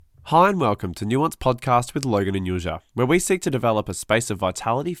Hi and welcome to Nuance Podcast with Logan and Yuzha, where we seek to develop a space of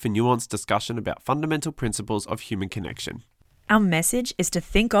vitality for nuanced discussion about fundamental principles of human connection. Our message is to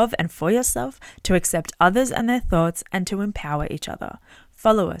think of and for yourself, to accept others and their thoughts, and to empower each other.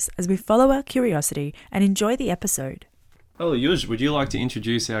 Follow us as we follow our curiosity and enjoy the episode. Hello Yuzha, would you like to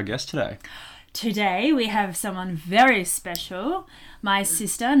introduce our guest today? Today we have someone very special, my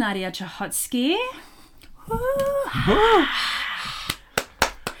sister Nadia Chihotski.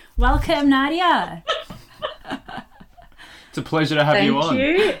 Welcome, Nadia. It's a pleasure to have you on.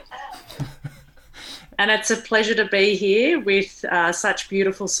 Thank you. And it's a pleasure to be here with such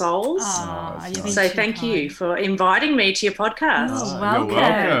beautiful souls. So thank you for inviting me to your podcast. Welcome. You're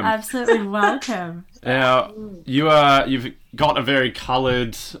welcome. Absolutely welcome. Now, you've got a very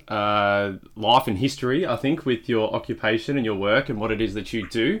coloured life and history, I think, with your occupation and your work and what it is that you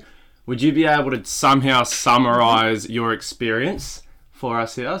do. Would you be able to somehow summarise your experience for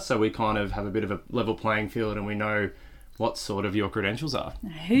us here, so we kind of have a bit of a level playing field and we know what sort of your credentials are?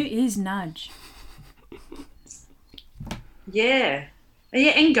 Who is Nudge? Yeah,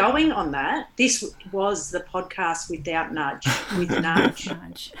 and going on that, this was the podcast without Nudge, with Nudge.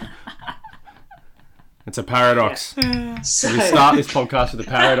 Nudge. It's a paradox. Yeah. So, We start this podcast with a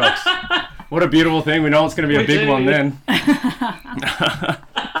paradox. What a beautiful thing. We know it's going to be a big one then.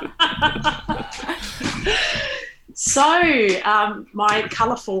 So, my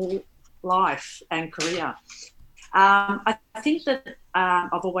colourful life and career. I think that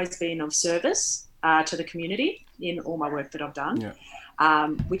I've always been of service to the community in all my work that I've done,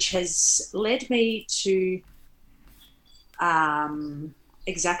 which has led me to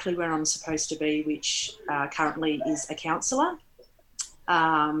exactly where I'm supposed to be, which currently is a counsellor.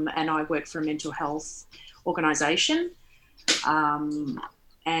 And I work for a mental health organisation.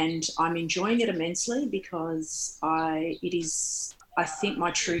 And I'm enjoying it immensely because it is, I think, my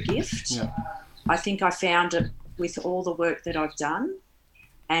true gift. Yeah. I think I found it with all the work that I've done,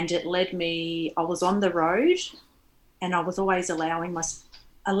 and it led me, I was on the road and I was always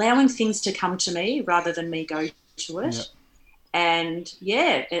allowing things to come to me rather than me go to it. Yeah. And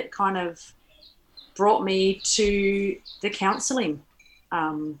it kind of brought me to the counselling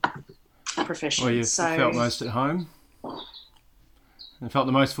profession. Well, you felt most at home? And felt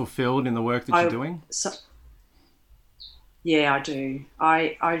the most fulfilled in the work that you're doing? Yeah, I do.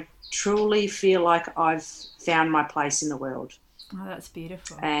 I truly feel like I've found my place in the world. Oh, that's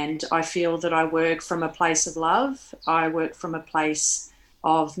beautiful. And I feel that I work from a place of love. I work from a place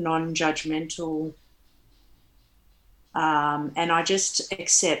of non-judgmental, and I just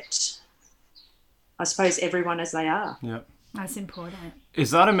accept, I suppose, everyone as they are. Yeah. That's important.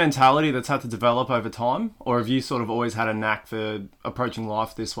 Is that a mentality that's had to develop over time, or have you sort of always had a knack for approaching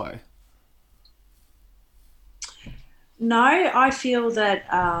life this way? No, I feel that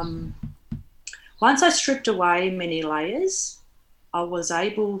once I stripped away many layers, I was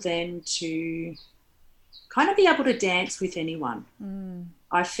able then to kind of be able to dance with anyone.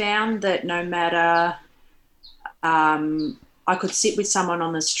 I found that no matter, I could sit with someone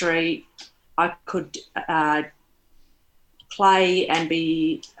on the street, I could play and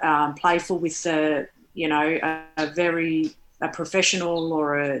be playful with a professional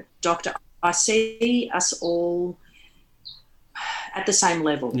or a doctor. I see us all at the same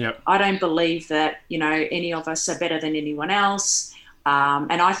level. Yep. I don't believe that, any of us are better than anyone else.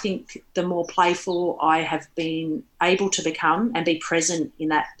 And I think the more playful I have been able to become and be present in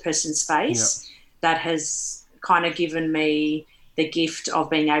that person's space, that has kind of given me the gift of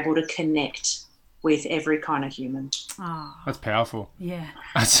being able to connect with every kind of human. Oh, that's powerful. Yeah.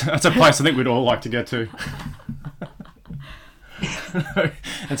 That's a place I think we'd all like to get to.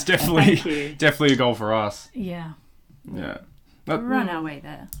 It's definitely a goal for us. Yeah. Yeah. We're on our way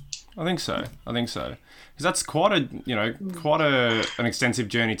there. I think so. Because that's quite an extensive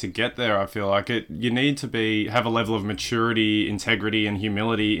journey to get there. I feel like you need to have a level of maturity, integrity, and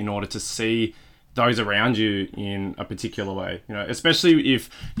humility in order to see those around you in a particular way. Especially if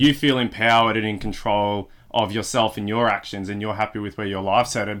you feel empowered and in control of yourself and your actions, and you're happy with where your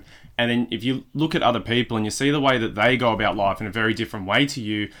life's headed. And then if you look at other people and you see the way that they go about life in a very different way to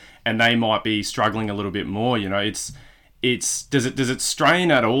you, and they might be struggling a little bit more, does it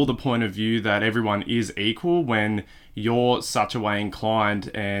strain at all the point of view that everyone is equal when you're such a way inclined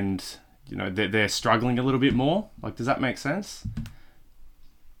and they're struggling a little bit more? Like, does that make sense?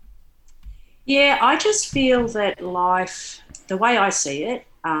 Yeah, I just feel that life, the way I see it,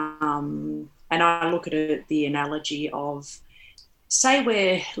 and I look at it, the analogy of, say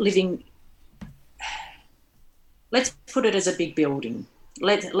we're living, let's put it as a big building.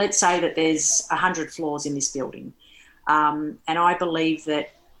 Let's say that there's 100 floors in this building. And I believe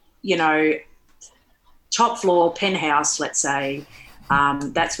that you know, top floor, penthouse, let's say,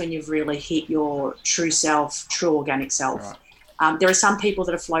 that's when you've really hit your true self, true organic self. Right. There are some people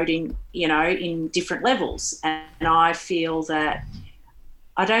that are floating, you know, in different levels. And I feel that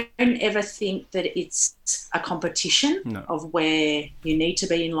I don't ever think that it's a competition of where you need to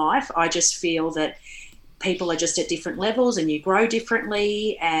be in life. I just feel that people are just at different levels and you grow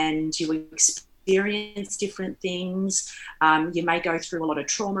differently and you experience different things. You may go through a lot of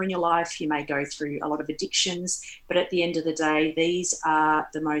trauma in your life. You may go through a lot of addictions. But at the end of the day, these are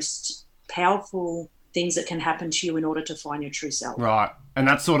the most powerful things that can happen to you in order to find your true self. Right. And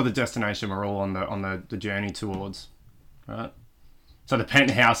that's sort of the destination we're all on the journey towards, right? So the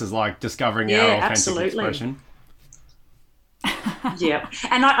penthouse is like discovering our authentic expression. Yeah,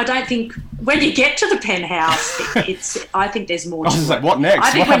 and I don't think when you get to the penthouse, I think there's more. I was like, what next?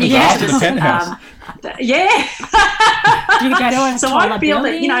 I think what when you happens get after the penthouse? You go to a so I feel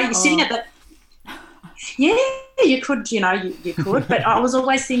that, you know, you're sitting at the. Yeah, you could, you could, but I was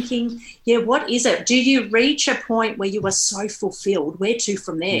always thinking, what is it? Do you reach a point where you are so fulfilled? Where to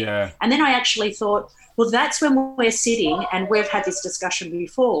from there? Yeah. And then I actually thought, well, that's when we're sitting, and we've had this discussion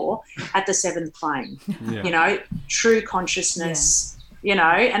before, at the seventh plane, you know, true consciousness, you know,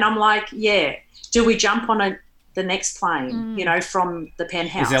 and I'm like, do we jump on the next plane, you know, from the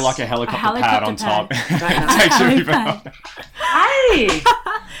penthouse? Is there like a helicopter pad on top? Takes you over. Hey,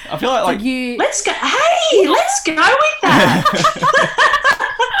 I feel like let's go. Hey, let's go with that.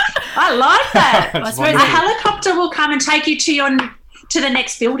 I like that. I suppose a helicopter will come and take you to the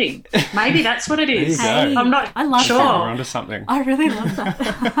next building. Maybe that's what it is. Hey, I'm not I love sure. that. We're onto something. I really love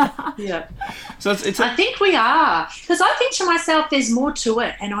that. Yeah. So I think we are, because I think to myself there's more to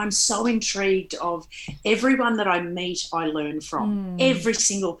it, and I'm so intrigued of everyone that I meet. I learn from every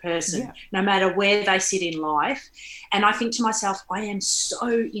single person, no matter where they sit in life. And I think to myself, I am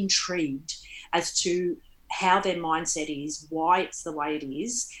so intrigued as to how their mindset is, why it's the way it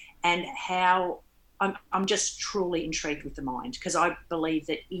is, and how I'm just truly intrigued with the mind, because I believe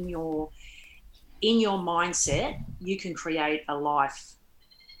that in your mindset you can create a life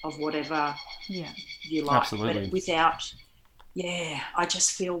of whatever you like. Absolutely. But without, I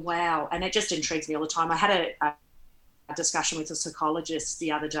just feel wow, and it just intrigues me all the time. I had a discussion with a psychologist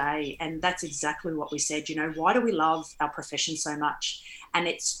the other day, and that's exactly what we said. You know, why do we love our profession so much? And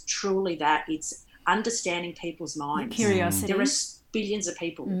it's truly that, it's understanding people's minds. Curiosity. There are billions of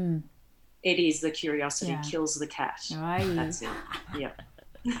people. It is the curiosity kills the cat. Right. That's it. Yeah.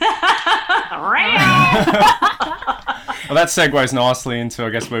 Well, that segues nicely into, I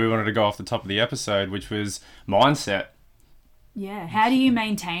guess, where we wanted to go off the top of the episode, which was mindset. Yeah. How do you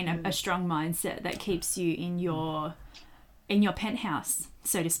maintain a strong mindset that keeps you in your penthouse,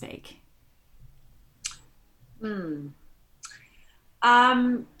 so to speak?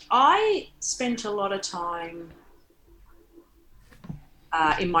 I spent a lot of time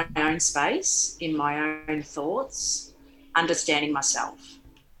in my own space, in my own thoughts, understanding myself.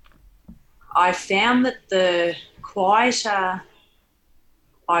 I found that the quieter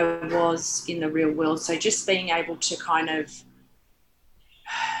I was in the real world, so just being able to kind of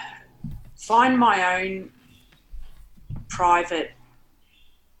find my own private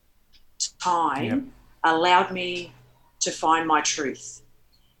time allowed me to find my truth.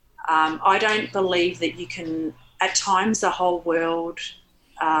 I don't believe that you can, at times the whole world,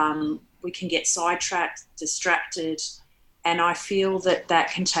 we can get sidetracked, distracted, and I feel that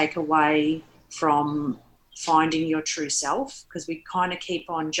can take away from finding your true self, because we kind of keep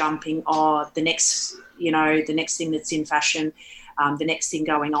on jumping, the next thing that's in fashion, the next thing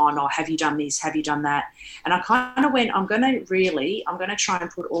going on, or have you done this, have you done that? And I kind of went, I'm going to try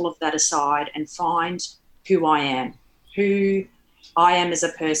and put all of that aside and find who I am as a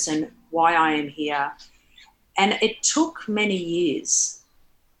person, why I am here. And it took many years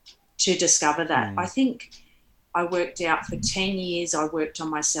to discover that. I think I worked out for 10 years, I worked on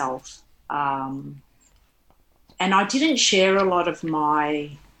myself. And I didn't share a lot of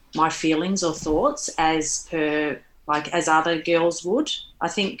my feelings or thoughts as other girls would. I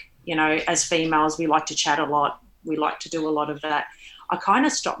think, you know, as females, we like to chat a lot. We like to do a lot of that. I kind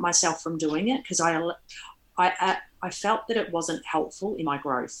of stopped myself from doing it because I felt that it wasn't helpful in my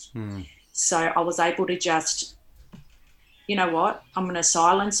growth. So I was able to just, you know what, I'm going to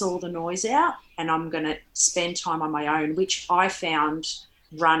silence all the noise out and I'm going to spend time on my own, which I found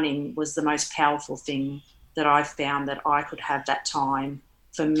running was the most powerful thing that I found, that I could have that time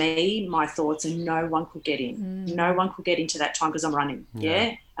for me, my thoughts, and no one could get in. No one could get into that time because I'm running.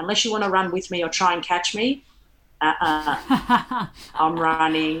 Yeah. Unless you want to run with me or try and catch me, I'm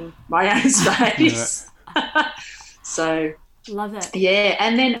running my own space. So, Love it. Yeah,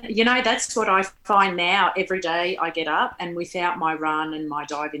 and then, that's what I find now. Every day I get up, and without my run and my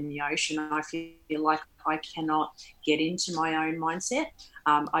dive in the ocean, I feel like I cannot get into my own mindset.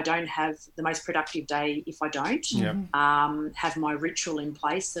 I don't have the most productive day if I don't have my ritual in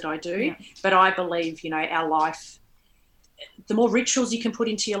place that I do. Yeah. But I believe, our life, the more rituals you can put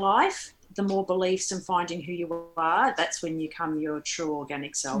into your life, the more beliefs and finding who you are, that's when you become your true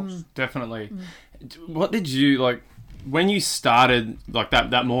organic self. Definitely. What did you, like, when you started, like,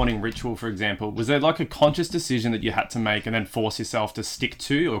 that morning ritual, for example, was there like a conscious decision that you had to make and then force yourself to stick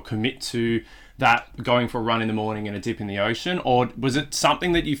to or commit to that, going for a run in the morning and a dip in the ocean? Or was it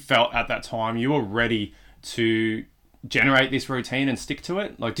something that you felt at that time you were ready to generate this routine and stick to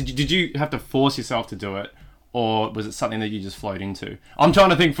it? Like, did you have to force yourself to do it? Or was it something that you just flowed into? I'm trying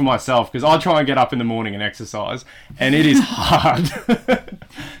to think for myself, because I try and get up in the morning and exercise, and it is hard.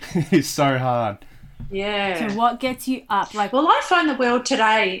 It is so hard. Yeah. So what gets you up? Like, well, I find the world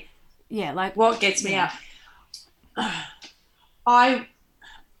today. Yeah, like what gets me up. I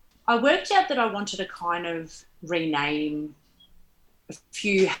worked out that I wanted to kind of rename a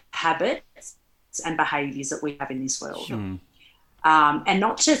few habits and behaviours that we have in this world, and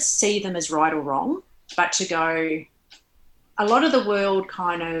not to see them as right or wrong, but to go. A lot of the world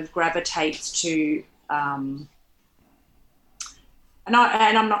kind of gravitates to. And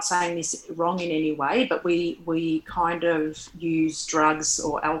I'm not saying this wrong in any way, but we kind of use drugs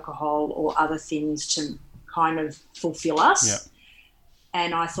or alcohol or other things to kind of fulfill us. Yeah.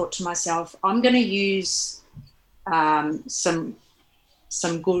 And I thought to myself, I'm going to use some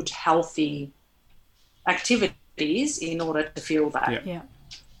good, healthy activities in order to feel that. Yeah.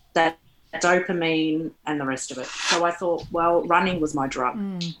 That dopamine and the rest of it. So I thought, well, running was my drug.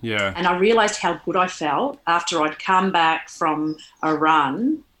 Yeah. And I realised how good I felt after I'd come back from a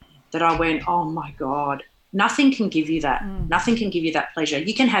run, that I went, oh, my God, nothing can give you that. Nothing can give you that pleasure.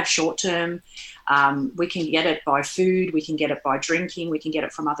 You can have short-term. We can get it by food. We can get it by drinking. We can get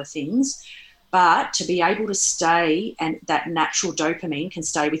it from other things. But to be able to stay, and that natural dopamine can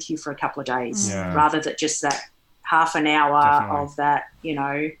stay with you for a couple of days rather than just that half an hour of that,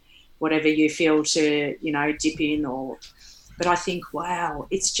 whatever you feel to, dip in or... But I think, wow,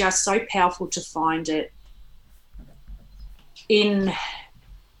 it's just so powerful to find it in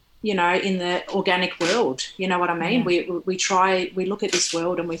the organic world. You know what I mean? Yeah. We look at this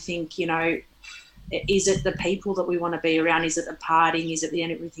world and we think, is it the people that we want to be around? Is it the partying? Is it the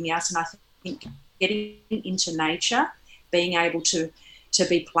everything else? And I think getting into nature, being able to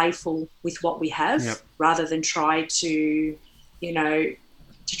be playful with what we have rather than try to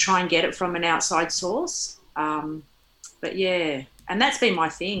try and get it from an outside source. But yeah, and that's been my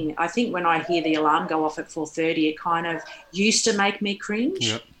thing. I think when I hear the alarm go off at 4:30, it kind of used to make me cringe.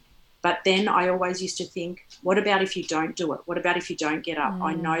 Yep. But then I always used to think, what about if you don't do it? What about if you don't get up?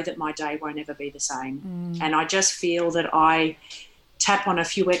 I know that my day won't ever be the same. And I just feel that I tap on a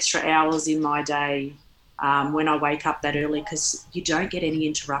few extra hours in my day when I wake up that early, because you don't get any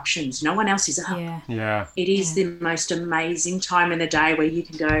interruptions. No one else is up. Yeah. It is the most amazing time in the day where you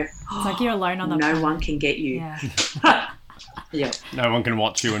can go, it's like you're alone on the planet. No one can get you. Yeah. No one can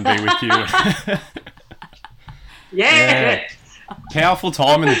watch you and be with you. Yeah. Powerful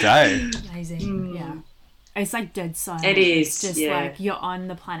time in the day. Amazing. Yeah. It's like dead silent. It is. It's just like you're on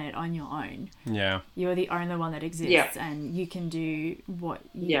the planet on your own. Yeah. You're the only one that exists, and you can do what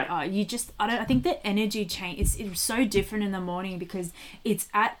you are. You just, I think the energy change, it's so different in the morning because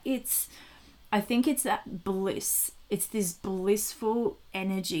I think it's that bliss. It's this blissful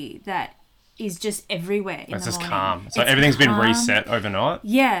energy that is just everywhere in the morning. It's just calm. So everything's been reset overnight?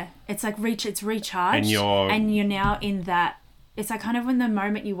 Yeah. It's like it's recharged. And you're now in that, it's like kind of when the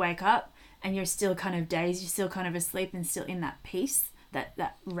moment you wake up, and you're still kind of dazed, you're still kind of asleep and still in that peace,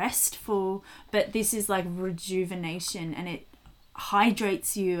 that restful, but this is like rejuvenation, and it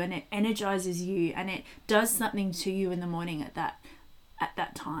hydrates you and it energizes you and it does something to you in the morning at that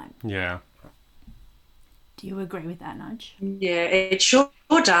time. Yeah. Do you agree with that, Nudge? Yeah, it sure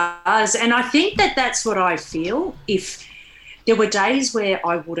does. And I think that's what I feel. If there were days where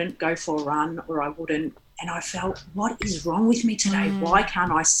I wouldn't go for a run or I wouldn't, and I felt, what is wrong with me today? Why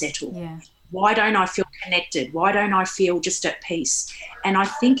can't I settle? Yeah. Why don't I feel connected? Why don't I feel just at peace? And I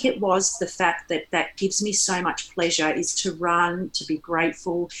think it was the fact that gives me so much pleasure, is to run, to be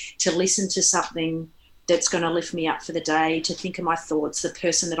grateful, to listen to something that's going to lift me up for the day, to think of my thoughts, the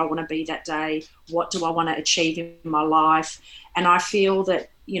person that I want to be that day, what do I want to achieve in my life. And I feel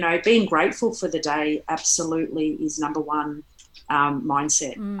that, being grateful for the day absolutely is number one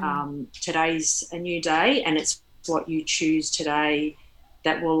mindset. Today's a new day, and it's what you choose today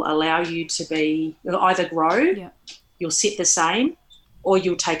that will allow you to be either grow you'll sit the same or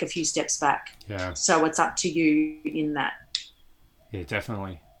you'll take a few steps back. Yeah. So it's up to you in that. Yeah,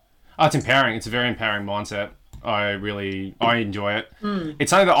 definitely. Oh, it's empowering. It's a very empowering mindset. I enjoy it.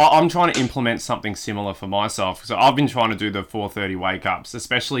 It's something that I'm trying to implement something similar for myself. So I've been trying to do the 4:30 wake ups,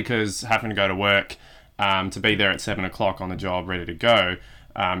 especially because having to go to work, to be there at 7 o'clock on the job, ready to go,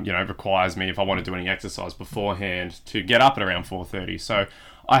 requires me, if I want to do any exercise beforehand, to get up at around 4:30. So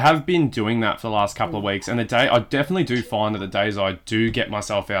I have been doing that for the last couple of weeks, and I definitely do find that the days I do get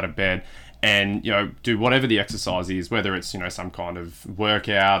myself out of bed and, do whatever the exercise is, whether it's, some kind of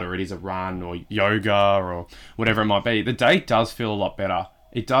workout or it is a run or yoga or whatever it might be, the day does feel a lot better.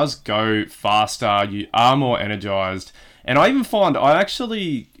 It does go faster. You are more energized. And I even find it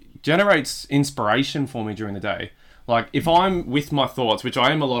actually generates inspiration for me during the day. Like, if I'm with my thoughts, which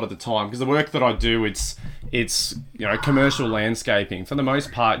I am a lot of the time, because the work that I do, it's commercial landscaping. For the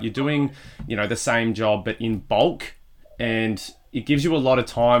most part, you're doing, the same job, but in bulk, and it gives you a lot of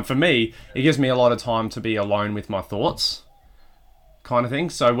time. For me, it gives me a lot of time to be alone with my thoughts, kind of thing.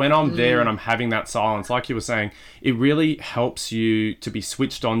 So when I'm there and I'm having that silence, like you were saying, it really helps you to be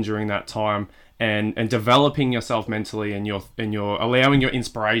switched on during that time and developing yourself mentally, and you're allowing your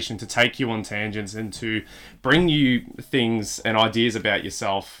inspiration to take you on tangents and to bring you things and ideas about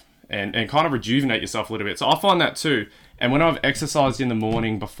yourself and kind of rejuvenate yourself a little bit. So I find that too. And when I've exercised in the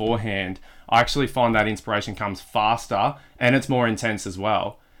morning beforehand, I actually find that inspiration comes faster and it's more intense as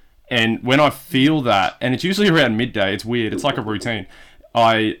well. And when I feel that, and it's usually around midday, it's weird, it's like a routine,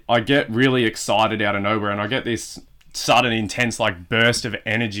 I get really excited out of nowhere, and I get this sudden intense like burst of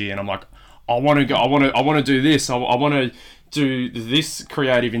energy, and I'm like, I want to do this, I want to do this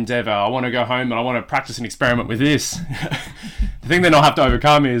creative endeavor, I want to go home and I want to practice an experiment with this. The thing that I'll have to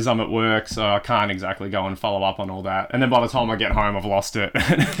overcome is I'm at work, so I can't exactly go and follow up on all that. And then by the time I get home, I've lost it.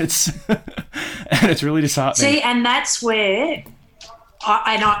 It's really disheartening. See, and that's where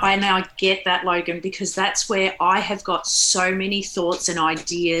I now get that, Logan, because that's where I have got so many thoughts and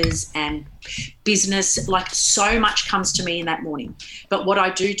ideas and business, like so much comes to me in that morning. But what I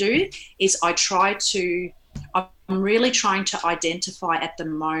do is I'm really trying to identify at the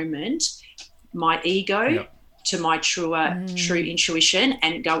moment my ego to my true intuition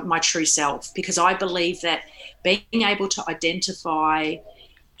and go my true self, because I believe that being able to identify,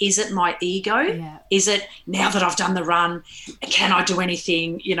 is it my ego? Yeah. Is it, now that I've done the run, can I do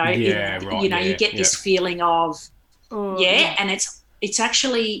anything? You get this feeling of, and it's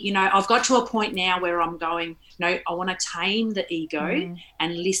actually, I've got to a point now where I'm going, no, I want to tame the ego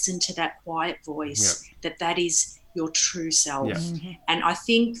and listen to that quiet voice, that is your true self. Yeah. And I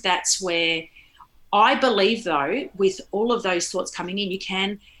think that's where I believe, though, with all of those thoughts coming in, you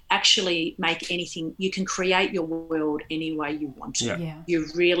can actually make anything, you can create your world any way you want to. Yeah. You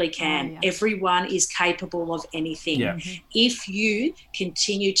really can. Everyone is capable of anything if you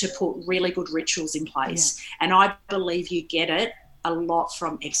continue to put really good rituals in place. Yeah. And I believe you get it a lot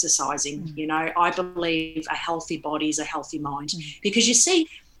from exercising. I believe a healthy body is a healthy mind, because you see,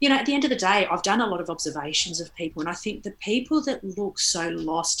 at the end of the day, I've done a lot of observations of people, and I think the people that look so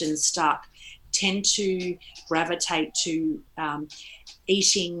lost and stuck tend to gravitate to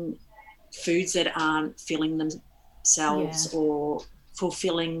eating foods that aren't filling themselves or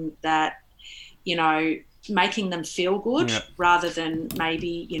fulfilling that, making them feel good rather than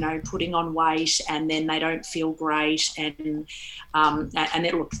maybe, putting on weight and then they don't feel great. And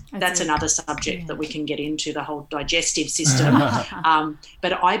that's another subject that we can get into, the whole digestive system.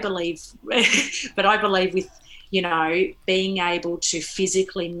 But I believe with, being able to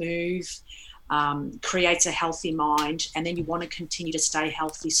physically move, creates a healthy mind, and then you want to continue to stay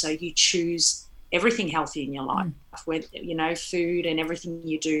healthy, so you choose everything healthy in your life, where food and everything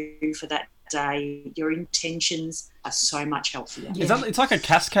you do for that day, your intentions are so much healthier. It's like a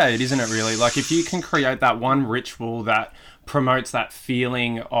cascade, isn't it, really? Like, if you can create that one ritual that promotes that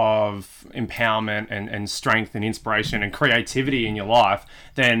feeling of empowerment and strength and inspiration and creativity in your life,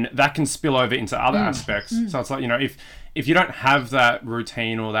 then that can spill over into other aspects. So it's like, if you don't have that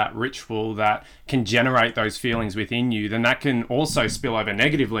routine or that ritual that can generate those feelings within you, then that can also spill over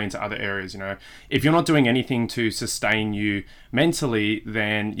negatively into other areas. If you're not doing anything to sustain you mentally,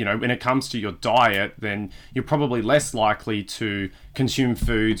 then, when it comes to your diet, then you're probably less likely to consume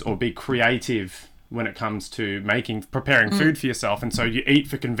foods or be creative when it comes to preparing food for yourself. And so you eat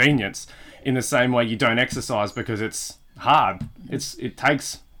for convenience, in the same way you don't exercise because it's hard. It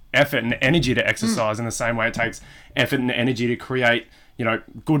takes effort and energy to exercise in the same way it takes effort and energy to create,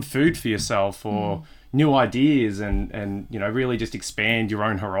 good food for yourself or new ideas and really just expand your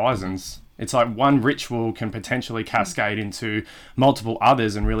own horizons. It's like one ritual can potentially cascade into multiple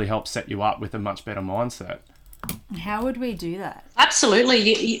others and really help set you up with a much better mindset. How would we do that?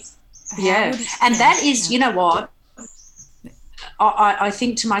 Absolutely. Yeah. And that is, you know what? I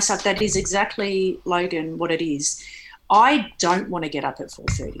think to myself, that is exactly, Logan, what it is. I don't want to get up at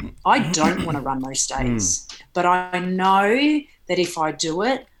 4:30. I don't want to run most days. But I know that if I do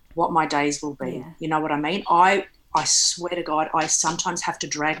it, what my days will be. You know what I mean? I swear to God, I sometimes have to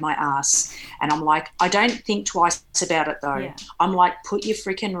drag my ass. And I'm like, I don't think twice about it, though. Yeah. I'm like, put your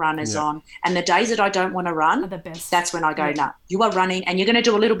freaking runners on. And the days that I don't want to run, the best. That's when I go, nah, you are running and you're going to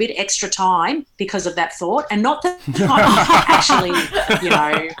do a little bit extra time because of that thought. And not that I'm actually,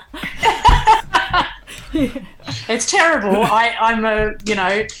 it's terrible.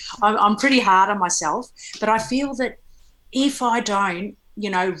 I'm pretty hard on myself. But I feel that if I don't,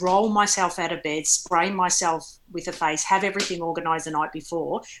 roll myself out of bed, spray myself with a face, have everything organised the night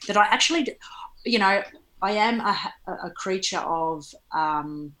before, that I actually, I am a creature of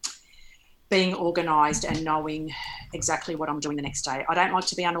being organised and knowing exactly what I'm doing the next day. I don't like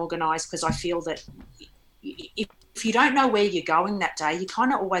to be unorganised because I feel that if you don't know where you're going that day, you're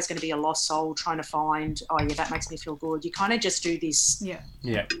kind of always going to be a lost soul trying to find, oh, yeah, that makes me feel good. You kind of just do this. Yeah.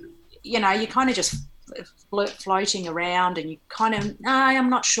 You kind of just floating around and you kind of, no, I'm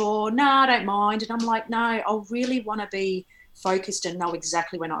not sure. No, I don't mind. And I'm like, no, I really want to be focused and know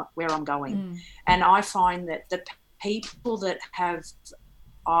exactly where I'm going. And I find that the people that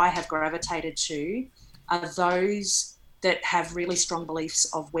I have gravitated to are those that have really strong beliefs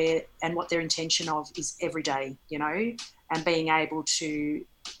of where and what their intention of is every day, and being able to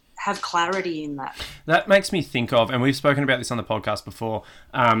have clarity in that. That makes me think of, and we've spoken about this on the podcast before,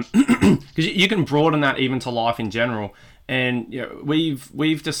 because you can broaden that even to life in general. And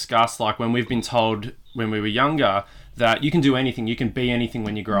we've discussed, like, when we've been told when we were younger that you can do anything, you can be anything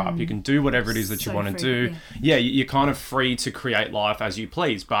when you grow up, you can do whatever it is that you want to do. Yeah, you're kind of free to create life as you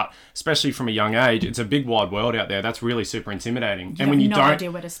please, but especially from a young age, it's a big wide world out there that's really super intimidating. And when you don't have no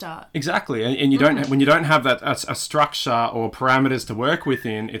idea where to start. Exactly, and you don't, when you don't have that a structure or parameters to work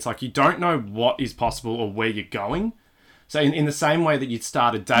within, it's like you don't know what is possible or where you're going. So in the same way that you'd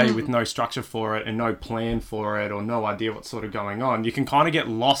start a day with no structure for it and no plan for it or no idea what's sort of going on, you can kind of get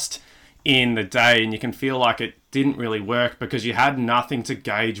lost in the day and you can feel like it didn't really work because you had nothing to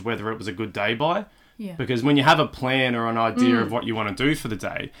gauge whether it was a good day by. Yeah. Because when you have a plan or an idea of what you want to do for the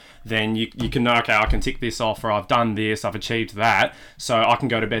day, then you can know, okay, I can tick this off, or I've done this, I've achieved that, so I can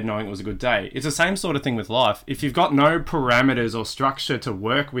go to bed knowing it was a good day. It's the same sort of thing with life. If you've got no parameters or structure to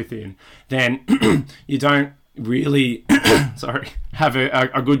work within, then you don't really have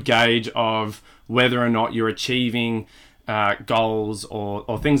a good gauge of whether or not you're achieving goals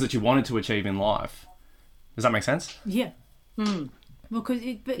or things that you wanted to achieve in life. Does that make sense? Yeah. Well,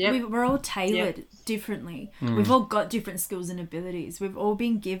 we're all tailored differently. We've all got different skills and abilities. We've all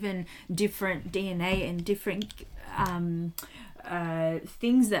been given different DNA and different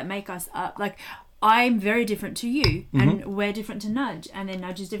things that make us up. Like, I'm very different to you, and we're different to Nudge, and then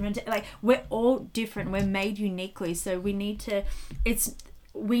Nudge is different to, like, we're all different. We're made uniquely, so we need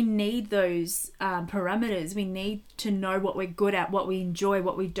those parameters. We need to know what we're good at, what we enjoy,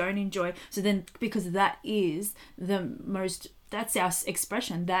 what we don't enjoy. So then, because that is that's our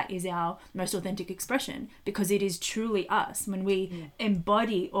expression. That is our most authentic expression, because it is truly us when we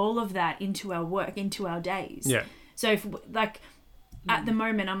embody all of that into our work, into our days. Yeah. So if, like, at the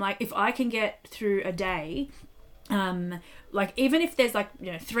moment, I'm like, if I can get through a day, like, even if there's, like,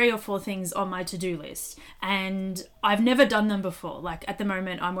 3 or 4 things on my to-do list and I've never done them before, like, at the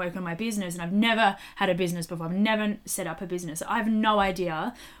moment I'm working on my business and I've never had a business before, I've never set up a business, I have no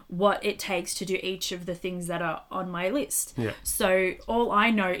idea what it takes to do each of the things that are on my list. So all I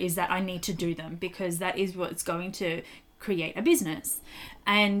know is that I need to do them, because that is what's going to create a business.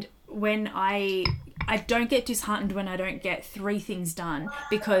 And when I don't get disheartened when I don't get 3 things done,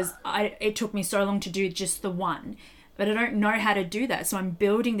 because it took me so long to do just the one, but I don't know how to do that. So I'm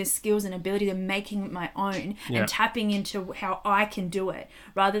building the skills and ability to making it my own and tapping into how I can do it,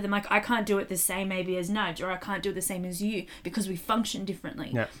 rather than, like, I can't do it the same maybe as Nudge, or I can't do it the same as you, because we function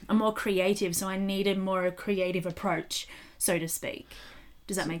differently. I'm more creative, so I need a more creative approach, so to speak.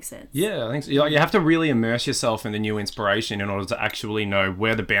 Does that make sense? Yeah, I think so. You have to really immerse yourself in the new inspiration in order to actually know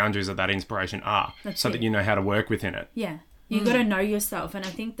where the boundaries of that inspiration are, that you know how to work within it. Yeah. You got to know yourself. And I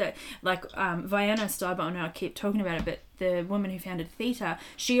think that, like, Vienna Steinbach, and I keep talking about it, but the woman who founded Theta,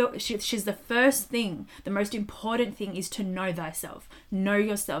 she's the first thing, the most important thing is to know thyself. Know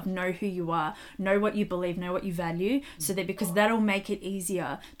yourself, know who you are, know what you believe, know what you value, so that, because that'll make it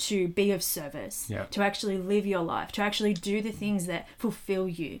easier to be of service, to actually live your life, to actually do the things that fulfill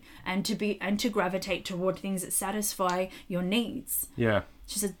you, and to gravitate toward things that satisfy your needs. Yeah.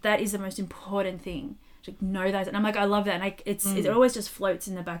 She said that is the most important thing. Like, know that. And I'm like, I love that. And it always just floats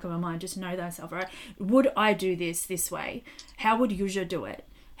in the back of my mind. Just know thyself, right? Would I do this way? How would Yuzha do it?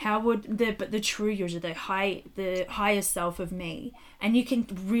 How would the true Yuzha, the higher self of me? And you can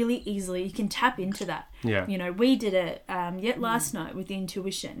really easily, you can tap into that. Yeah. You know, we did it last night with the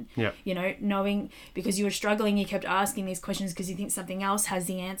intuition. Yeah. You know, knowing, because you were struggling, you kept asking these questions because you think something else has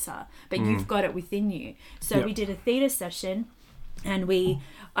the answer, but you've got it within you. So we did a theta session, and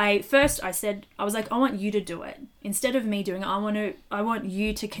I said, I was like, I want you to do it. Instead of me doing it, I want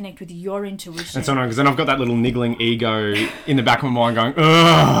you to connect with your intuition. And so because then I've got that little niggling ego in the back of my mind going,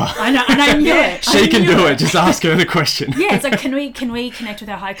 ugh. I know, and I knew it. She can do it. Just ask her the question. Yeah, it's like, can we connect with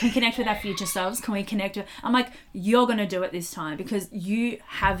our high? Can we connect with our future selves? Can we connect with... I'm like, you're going to do it this time because you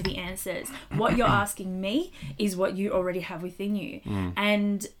have the answers. What you're asking me is what you already have within you.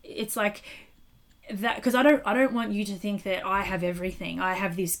 And it's like... that, because I don't want you to think that I have everything. I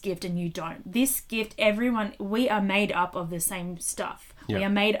have this gift and you don't. This gift, everyone, we are made up of the same stuff. Yep. We are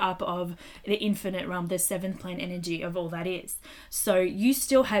made up of the infinite realm, the seventh plane energy of all that is. So you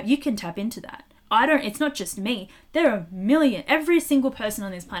can tap into that. It's not just me. There are every single person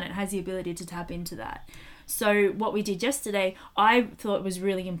on this planet has the ability to tap into that. So what we did yesterday, I thought was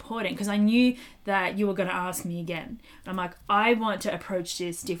really important because I knew that you were going to ask me again. I'm like, I want to approach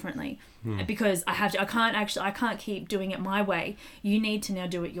this differently because I can't keep doing it my way. You need to now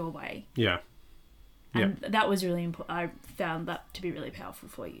do it your way. Yeah. And that was really important. I found that to be really powerful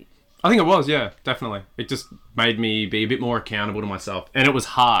for you. I think it was, yeah, definitely. It just made me be a bit more accountable to myself. And it was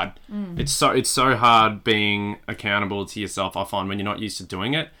hard. It's so hard being accountable to yourself, I find, when you're not used to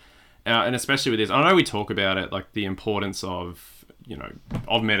doing it. And especially with this, I know we talk about it, like the importance of, you know,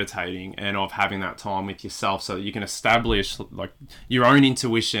 of meditating and of having that time with yourself so that you can establish like your own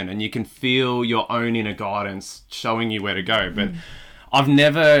intuition and you can feel your own inner guidance showing you where to go. But I've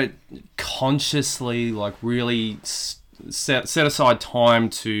never consciously like really set aside time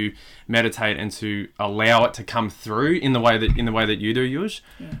to meditate and to allow it to come through in the way that you do,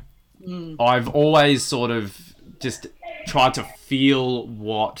 Yuj. I've always sort of just tried to feel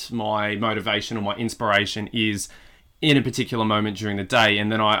what my motivation or my inspiration is in a particular moment during the day,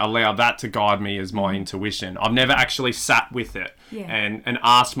 and then I allow that to guide me as my intuition. I've never actually sat with it and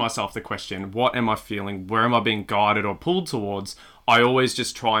asked myself the question, what am I feeling? Where am I being guided or pulled towards? I always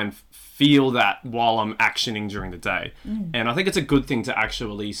just try and feel that while I'm actioning during the day. And I think it's a good thing to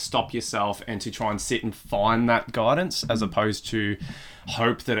actually stop yourself and to try and sit and find that guidance as opposed to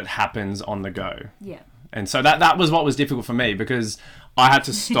hope that it happens on the go. Yeah. And so that was what was difficult for me because I had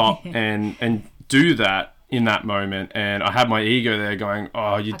to stop and do that in that moment. And I had my ego there going,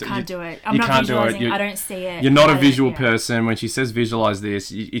 I can't do it. I'm not visualizing. I don't see it. You're not a visual person. When she says visualize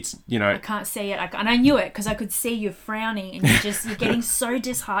this, it's, you know. I can't see it. And I knew it because I could see you frowning and you're getting so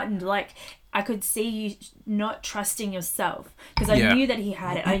disheartened. Like, I could see you not trusting yourself because I knew that he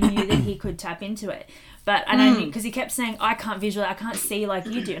had it. I knew that he could tap into it. I knew, because he kept saying, I can't visualize, I can't see like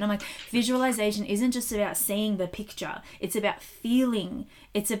you do. And I'm like, visualization isn't just about seeing the picture. It's about feeling.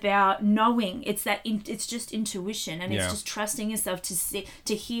 It's about knowing. It's just intuition. And it's just trusting yourself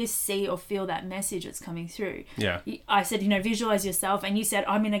to hear, see, or feel that message that's coming through. Yeah. I said, visualize yourself. And you said,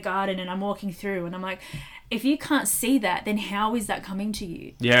 I'm in a garden and I'm walking through. And I'm like, if you can't see that, then how is that coming to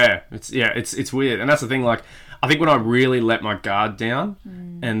you? Yeah. It's weird. And that's the thing, like, I think when I really let my guard down,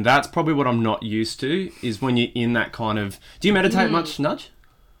 and that's probably what I'm not used to, is when you're in that kind of... Do you meditate much, Nudge?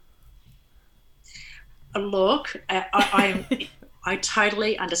 Look, I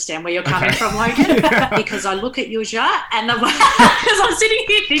totally understand where you're coming from, Logan, because I look at Yuzha and because I'm sitting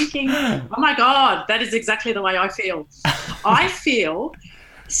here thinking, oh my God, that is exactly the way I feel. I feel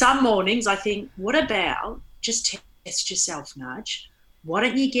some mornings I think, what about just test yourself, Nudge? Why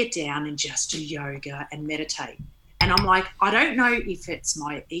don't you get down and just do yoga and meditate? And I'm like, I don't know if it's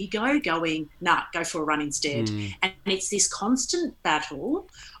my ego going, nah, go for a run instead. And it's this constant battle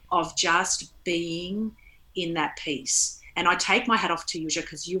of just being in that peace. And I take my hat off to you,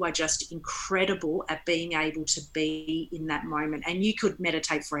 because you are just incredible at being able to be in that moment. And you could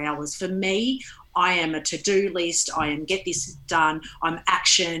meditate for hours. For me, I am a to-do list. I am get this done. I'm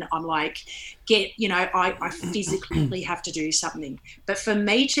action. I'm like, I physically have to do something. But for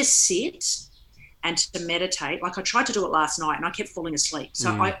me to sit and to meditate, like I tried to do it last night and I kept falling asleep.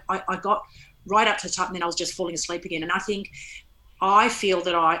 So I got right up to the top and then I was just falling asleep again. And I feel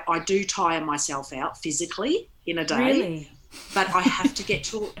that I do tire myself out physically in a day. Really? But I have to get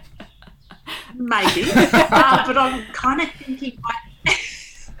to maybe. But I'm kind of thinking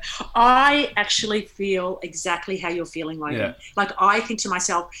I actually feel exactly how you're feeling, Logan. Yeah. Like I think to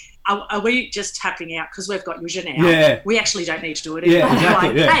myself, are we just tapping out because we've got Yuzha now? Yeah. We actually don't need to do it anymore. Yeah,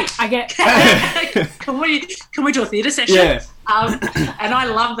 exactly. Like, hey, I get. can we do a theatre session? Yeah. And I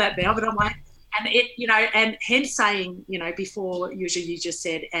love that now, but I'm like, and it, you know, and hence saying, you know, before Yuzha, you just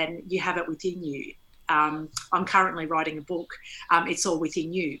said, and you have it within you. I'm currently writing a book. It's all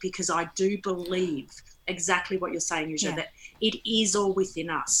within you, because I do believe exactly what you're saying, Yuzha, that it is all within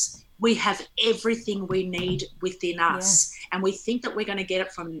us. We have everything we need within us, and we think that we're going to get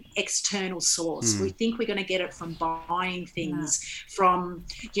it from external source. We think we're going to get it from buying things, from,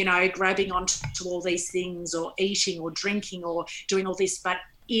 you know, grabbing onto all these things, or eating or drinking or doing all this. But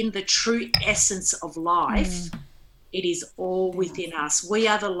in the true essence of life, it is all within us. We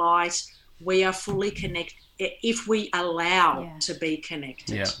are the light. We are fully connected if we allow to be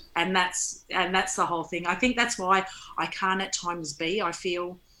connected. And that's the whole thing. I think that's why I can't at times be. I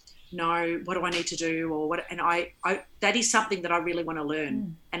feel, no, what do I need to do, or what? And I that is something that I really want to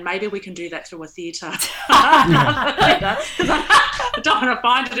learn, and maybe we can do that through a theatre. I don't want to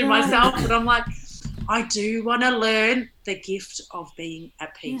find it in myself, but I'm like, I do want to learn the gift of being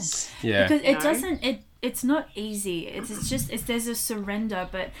at peace. Because it's not easy. There's a surrender,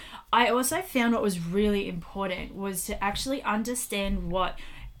 but I also found what was really important was to actually understand what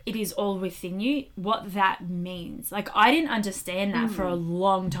it is all within you, what that means. Like, I didn't understand that for a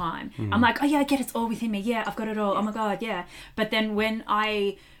long time. I'm like, oh yeah, I get it's all within me. Yeah, I've got it all. Oh my God, yeah. But then when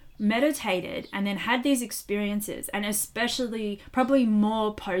I meditated and then had these experiences, and especially probably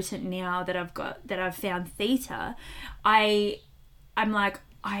more potent now that I've found theta, I'm like,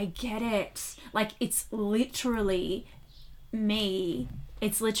 I get it. Like, it's literally me.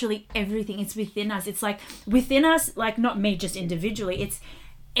 It's literally everything. It's within us. It's like within us, like not me just individually. It's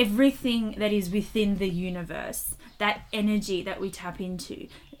everything that is within the universe, that energy that we tap into,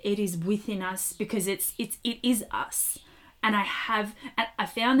 it is within us, because it is us. And I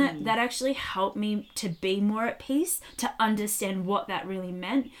found that actually helped me to be more at peace, to understand what that really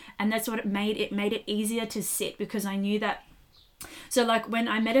meant. And that's what it made it easier to sit, because I knew that. So like when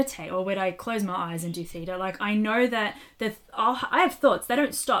I meditate or when I close my eyes and do theta, like I know that I have thoughts, they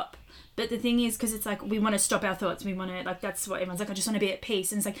don't stop. But the thing is, because it's like we want to stop our thoughts, we want to, like, that's what everyone's like, I just want to be at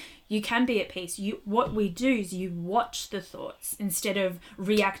peace. And it's like, you can be at peace. What we do is you watch the thoughts instead of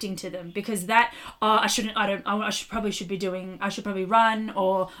reacting to them, because that I should probably run,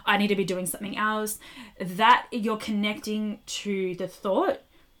 or I need to be doing something else. That you're connecting to the thought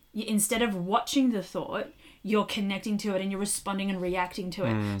instead of watching the thought. You're connecting to it and you're responding and reacting to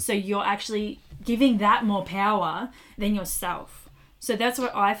it. So you're actually giving that more power than yourself. So that's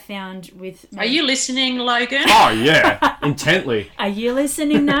what I found with... Are you listening, Logan? Oh, yeah. Intently. Are you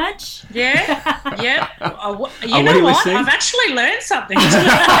listening, Nudge? Yeah. You know what? I've actually learned something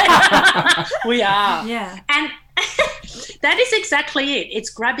today. We are. Yeah. And that is exactly it.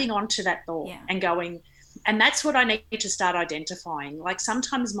 It's grabbing onto that thought and going... And that's what I need to start identifying. Like,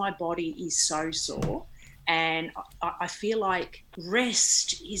 sometimes my body is so sore, and I feel like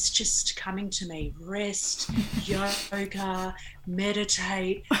rest is just coming to me. Rest, yoga,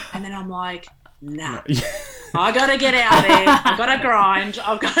 meditate. And then I'm like, nah, I got to get out there. I got to grind.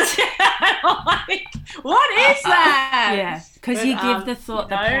 I'm like, what is that? Yeah, because you give the thought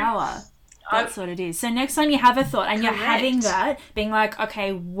the power. That's what it is. So next time you have a thought and you're having that, being like,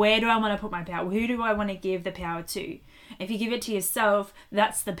 okay, where do I want to put my power? Who do I want to give the power to? If you give it to yourself,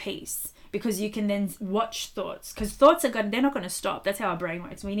 that's the peace. Because you can then watch thoughts. Because thoughts they're not going to stop. That's how our brain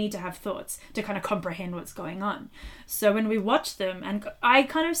works. We need to have thoughts to kind of comprehend what's going on. So when we watch them, and I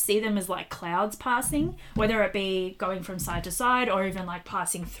kind of see them as like clouds passing, whether it be going from side to side or even like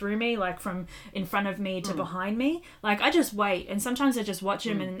passing through me, like from in front of me to behind me. Like, I just wait, and sometimes I just watch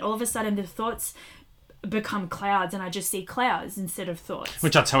them, and all of a sudden the thoughts become clouds, and I just see clouds instead of thoughts.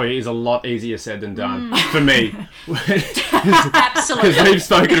 Which I tell you is a lot easier said than done for me. Absolutely. Because we've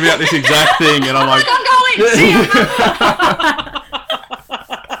spoken about this exact thing, and I'm like,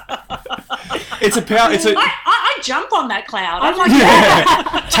 it's a power. It's a. I jump on that cloud. I'm like,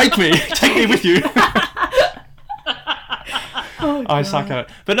 take me with you. I suck at it,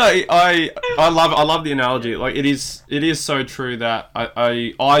 but no, I love the analogy. Like, it is so true that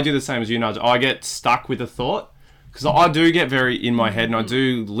I do the same as you, Nadia. I get stuck with a thought, because I do get very in my head, and I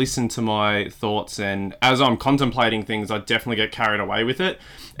do listen to my thoughts, and as I'm contemplating things, I definitely get carried away with it,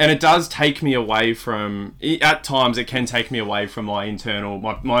 and it does take me away from. At times, it can take me away from my internal,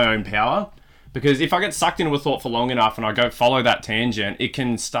 my own power. Because if I get sucked into a thought for long enough and I go follow that tangent, it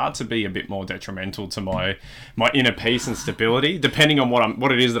can start to be a bit more detrimental to my inner peace and stability, depending on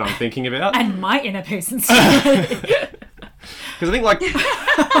what it is that I'm thinking about. And my inner peace and stability. Because I think, like...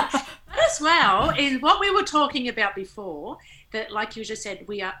 That is as well is what we were talking about before, that like you just said,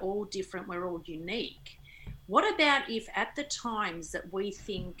 we are all different, we're all unique. What about if at the times that we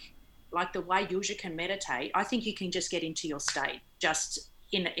think, like the way Yuzha can meditate, I think you can just get into your state just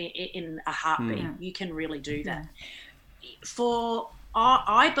in a heartbeat. You can really do that.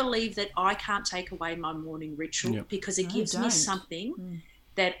 I believe that I can't take away my morning ritual because it gives me something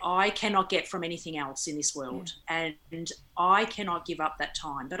that I cannot get from anything else in this world. And I cannot give up that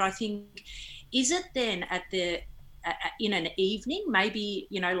time. But I think, is it then in an evening, maybe,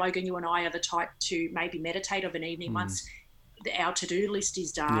 Logan, you and I are the type to maybe meditate of an evening once our to-do list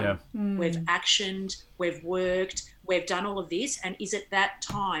is done, we've actioned, we've worked, we've done all of this, and is it that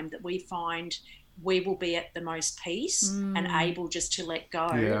time that we find we will be at the most peace and able just to let go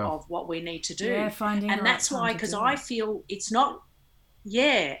of what we need to do? And that's why, because I feel it's not,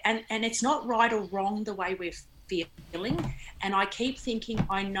 and it's not right or wrong the way we're feeling. And I keep thinking,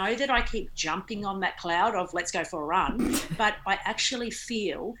 I know that I keep jumping on that cloud of let's go for a run, but I actually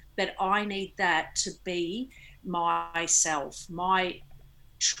feel that I need that to be myself, my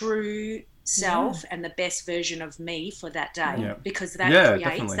true self and the best version of me for that day, because that creates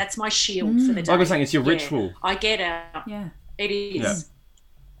definitely. That's my shield for the day. Like I was saying, it's your ritual. I get it. It is.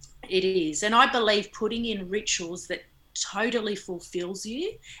 It is. And I believe putting in rituals that totally fulfills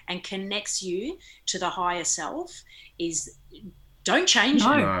you and connects you to the higher self is, don't change it.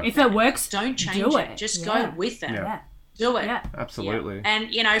 No. If it works, don't change it. Just go with it. Do it. Absolutely.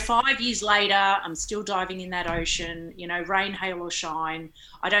 And 5 years later, I'm still diving in that ocean, rain, hail or shine.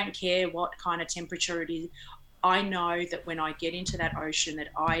 I don't care what kind of temperature it is. I know that when I get into that ocean that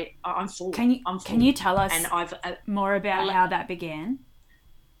I'm full. I'm full. Can you tell us more about how that began?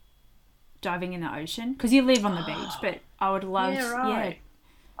 Diving in the ocean? Because you live on the beach, but I would love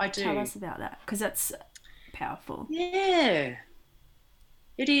I do. Tell us about that, because that's powerful. Yeah.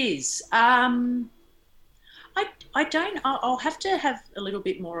 It is. I'll have to have a little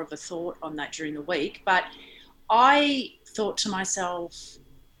bit more of a thought on that during the week, but I thought to myself,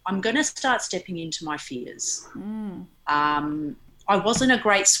 I'm going to start stepping into my fears. I wasn't a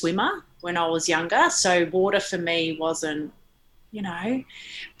great swimmer when I was younger, so water for me wasn't,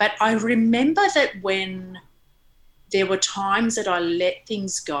 but I remember that when there were times that I let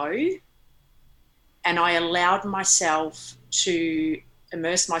things go and I allowed myself to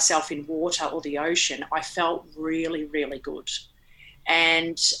immerse myself in water or the ocean, I felt really, really good.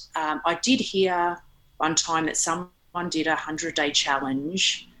 And I did hear one time that someone did a 100-day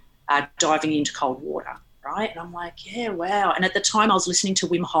challenge diving into cold water, right? And I'm like, yeah, wow. And at the time I was listening to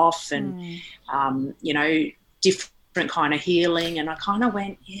Wim Hof and, different kind of healing. And I kind of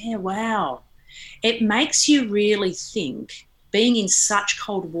went, yeah, wow. It makes you really think, being in such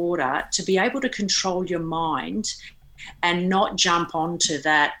cold water, to be able to control your mind and not jump onto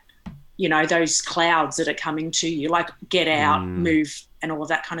that, those clouds that are coming to you, like get out, move, and all of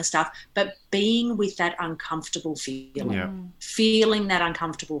that kind of stuff. But being with that uncomfortable feeling, feeling that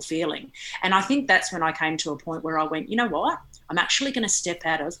uncomfortable feeling. And I think that's when I came to a point where I went, you know what? I'm actually going to step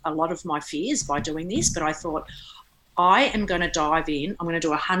out of a lot of my fears by doing this. But I thought, I am going to dive in. I'm going to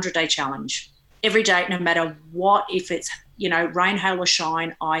do a 100-day challenge every day, no matter what, if it's, rain, hail or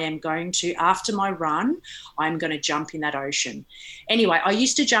shine, I am going to, after my run, I'm going to jump in that ocean. Anyway, I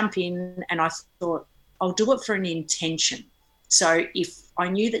used to jump in and I thought, I'll do it for an intention. So if I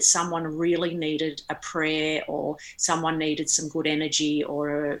knew that someone really needed a prayer or someone needed some good energy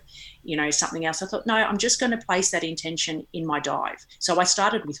or, something else, I thought, no, I'm just going to place that intention in my dive. So I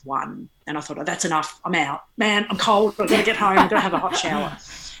started with one and I thought, oh, that's enough. I'm out. Man, I'm cold. I've got to get home. I've got to have a hot shower.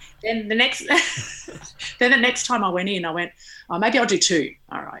 Then the next time I went in, I went, oh, maybe I'll do two.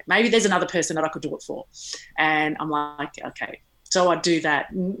 All right. Maybe there's another person that I could do it for. And I'm like, okay. So I do that.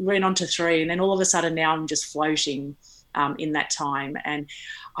 Went on to three. And then all of a sudden now I'm just floating in that time. And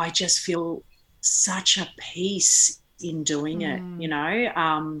I just feel such a peace in doing it, and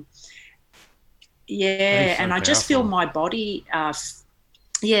I just feel my body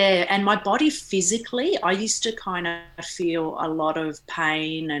and my body physically, I used to kind of feel a lot of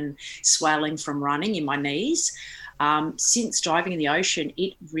pain and swelling from running in my knees. Since diving in the ocean,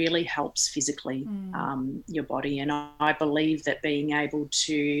 it really helps physically your body. And I believe that being able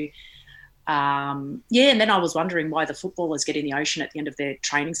to, and then I was wondering why the footballers get in the ocean at the end of their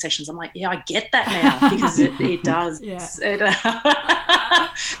training sessions. I'm like, yeah, I get that now, because it does.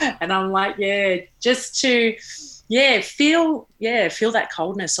 And I'm like, just to... feel that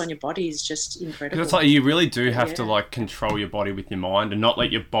coldness on your body is just incredible. It's like you really do have to control your body with your mind and not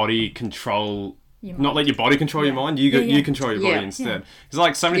let your body control not let your body control your mind. You control your body instead. It's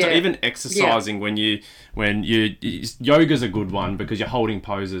like so many times, even exercising when yoga's a good one because you're holding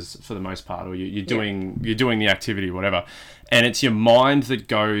poses for the most part, or you're doing the activity, whatever, and it's your mind that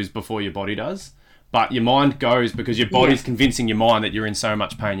goes before your body does. But your mind goes because your body's convincing your mind that you're in so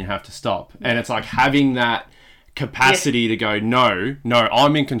much pain you have to stop. And it's like having that capacity to go, no,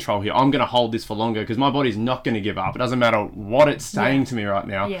 I'm in control here. I'm going to hold this for longer because my body's not going to give up. It doesn't matter what it's saying to me right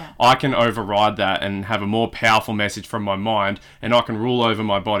now. I can override that and have a more powerful message from my mind, and I can rule over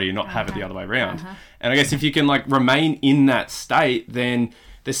my body and not have it the other way around. And I guess if you can like remain in that state, then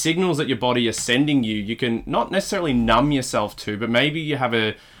the signals that your body is sending you can not necessarily numb yourself to, but maybe you have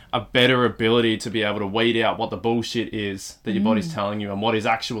a better ability to be able to weed out what the bullshit is that your body's telling you and what is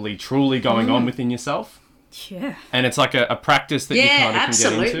actually truly going on within yourself. Yeah. And it's like a practice that you kind of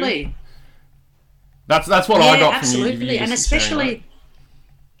can get into. That's what I got from you. Absolutely. And especially...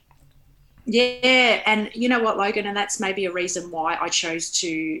 Yeah, and you know what, Logan, and that's maybe a reason why I chose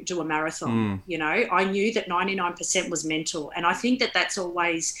to do a marathon. You know, I knew that 99% was mental, and I think that that's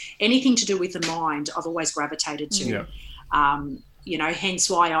always anything to do with the mind I've always gravitated to. You know, hence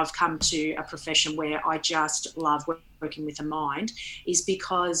why I've come to a profession where I just love working with the mind, is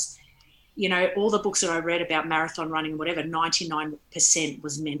because, you know, all the books that I read about marathon running and whatever, 99%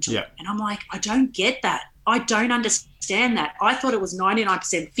 was mental. And I'm like, I don't get that. I don't understand that. I thought it was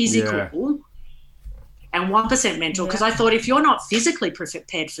 99% physical and 1% mental, because I thought if you're not physically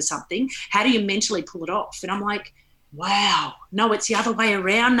prepared for something, how do you mentally pull it off? And I'm like, wow, no, it's the other way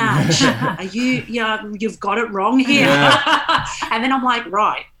around, Naj. You've got it wrong here. And then I'm like,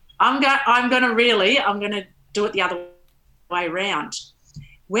 right, I'm going to do it the other way around.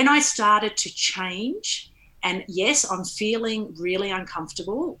 When I started to change, and yes, I'm feeling really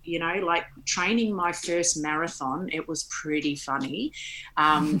uncomfortable, you know, like training my first marathon, it was pretty funny.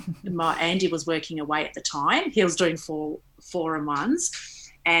 Andy was working away at the time. He was doing four and ones.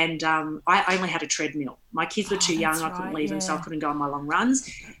 And I only had a treadmill. My kids were too young. I couldn't leave them, so I couldn't go on my long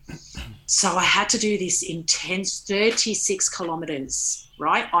runs. So I had to do this intense 36 kilometres,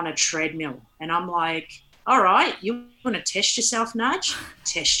 right, on a treadmill. And I'm like, all right, you want to test yourself, Nudge?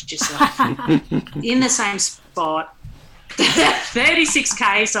 Test yourself. In the same spot,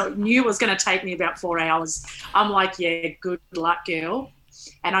 36K, so I knew it was going to take me about 4 hours. I'm like, yeah, good luck, girl.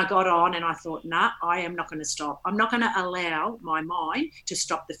 And I got on and I thought, nah, I am not going to stop. I'm not going to allow my mind to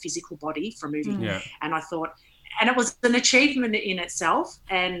stop the physical body from moving. And I thought, and it was an achievement in itself,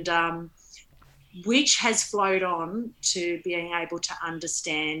 and which has flowed on to being able to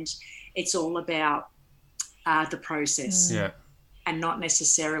understand it's all about the process and not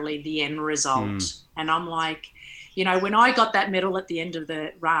necessarily the end result. And I'm like, you know, when I got that medal at the end of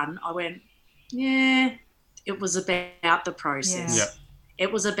the run, I went, yeah, it was about the process.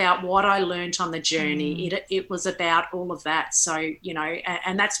 It was about what I learned on the journey. It was about all of that. So, you know,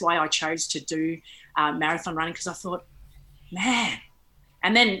 and that's why I chose to do marathon running, because I thought, man.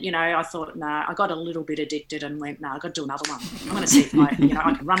 And then, you know, I thought, nah, I got a little bit addicted and went, nah, I've got to do another one. I'm going to see if I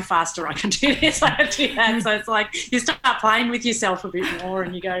can run faster, I can do this, I can do that. So it's like you start playing with yourself a bit more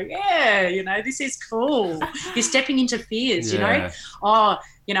and you go, yeah, you know, this is cool. You're stepping into fears, you know. Oh,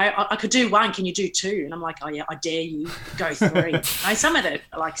 you know, I could do one, can you do two? And I'm like, oh, yeah, I dare you, go three. Some of it,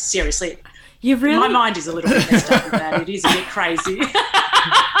 like, seriously, my mind is a little bit messed up with that. It is a bit crazy.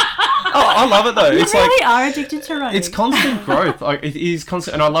 Oh, I love it though. You really are addicted to running. It's constant growth. Like, it is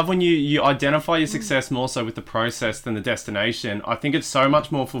constant, and I love when you identify your success more so with the process than the destination. I think it's so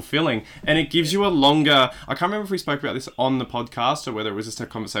much more fulfilling, and it gives you a longer. I can't remember if we spoke about this on the podcast or whether it was just a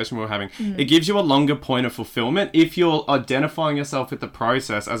conversation we were having. It gives you a longer point of fulfillment if you're identifying yourself with the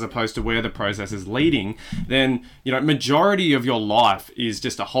process as opposed to where the process is leading. Then, you know, majority of your life is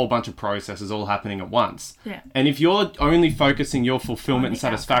just a whole bunch of processes all happening at once. And if you're only focusing your fulfillment and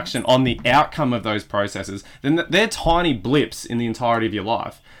satisfaction on the outcome of those processes, then they're tiny blips in the entirety of your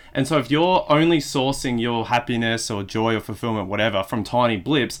life. And so if you're only sourcing your happiness or joy or fulfillment, whatever, from tiny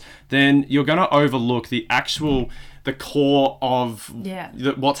blips, then you're going to overlook the core of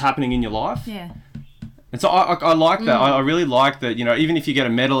what's happening in your life. And so I like that. I really like that, you know, even if you get a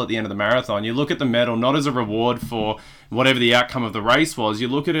medal at the end of the marathon, you look at the medal not as a reward for whatever the outcome of the race was. You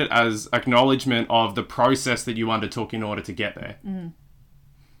look at it as acknowledgement of the process that you undertook in order to get there.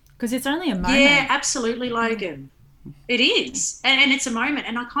 Because it's only a moment. Yeah, absolutely, Logan. It is. And it's a moment.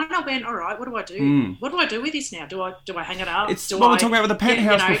 And I kind of went, all right, what do I do? What do I do with this now? Do I hang it up? It's what we were talking about with the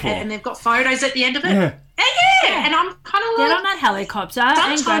penthouse before. And they've got photos at the end of it. Yeah. And I'm kind of like... Get on that helicopter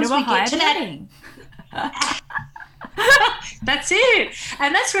and go to a higher building. That's it.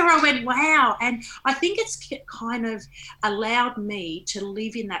 And that's where I went, wow. And I think it's kind of allowed me to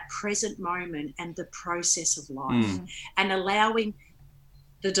live in that present moment and the process of life and allowing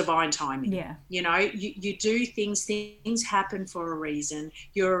the divine timing. Yeah. You know, you do things happen for a reason.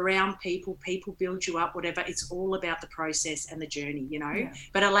 You're around people build you up, whatever. It's all about the process and the journey, you know. Yeah.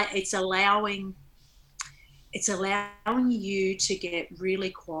 But it's allowing you to get really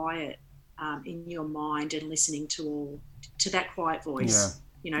quiet in your mind and listening to that quiet voice,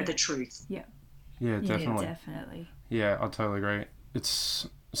 you know, the truth. Yeah. Yeah, definitely. Yeah, definitely. Yeah, I totally agree. It's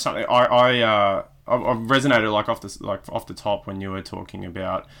something I resonated off the top when you were talking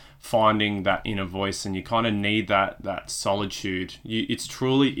about finding that inner voice, and you kind of need that solitude. It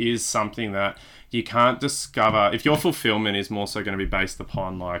truly is something that you can't discover if your fulfillment is more so going to be based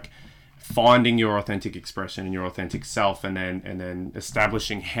upon like finding your authentic expression and your authentic self, and then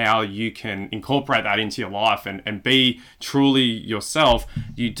establishing how you can incorporate that into your life and be truly yourself.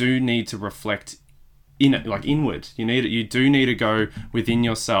 You do need to reflect inward. You do need to go within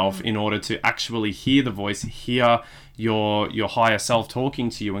yourself in order to actually hear the voice, hear your higher self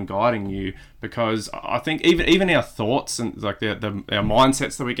talking to you and guiding you. Because I think even our thoughts and like our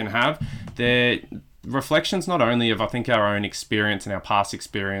mindsets that we can have, they're reflections not only of I think our own experience and our past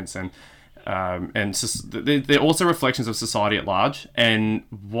experience, and they're also reflections of society at large, and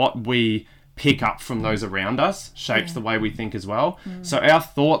what we pick up from those around us shapes the way we think as well. So our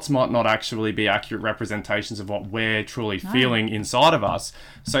thoughts might not actually be accurate representations of what we're truly feeling inside of us.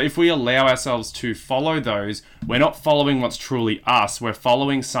 So if we allow ourselves to follow those, we're not following what's truly us. We're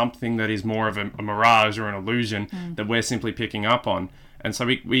following something that is more of a mirage or an illusion that we're simply picking up on. And so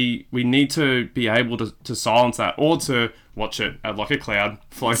we need to be able to silence that, or to watch it like a cloud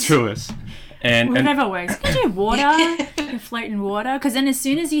flow through us. And whatever works. You can do water. You can float in water. Because then as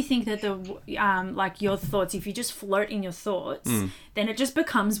soon as you think that like your thoughts, if you just float in your thoughts, then it just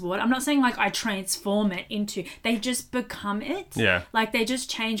becomes water. I'm not saying like I transform it into, they just become it. Yeah. Like they just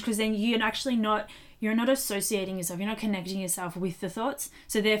change, because then you're not associating yourself, you're not connecting yourself with the thoughts.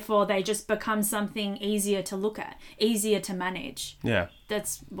 So therefore they just become something easier to look at, easier to manage. Yeah.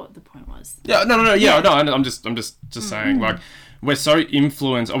 That's what the point was. Yeah, no. I'm just saying, like, we're so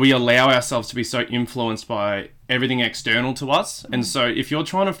influenced, or we allow ourselves to be so influenced by everything external to us. And so if you're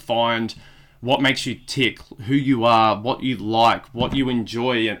trying to find what makes you tick, who you are, what you like, what you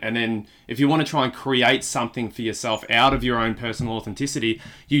enjoy, and then if you want to try and create something for yourself out of your own personal authenticity,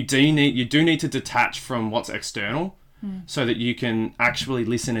 you do need to detach from what's external, so that you can actually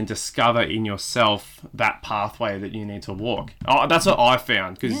listen and discover in yourself that pathway that you need to walk. That's what I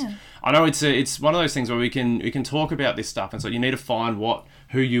found, because I know it's one of those things where we can talk about this stuff, and so you need to find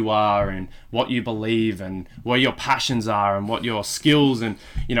who you are and what you believe and where your passions are and what your skills, and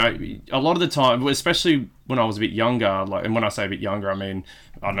you know, a lot of the time, especially when I was a bit younger, like, and when I say a bit younger, I mean,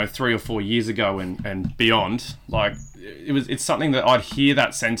 I don't know, 3 or 4 years ago and beyond, like it's something that I'd hear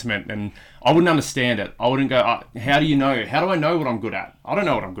that sentiment and I wouldn't understand it. I wouldn't go, how do I know what I'm good at? I don't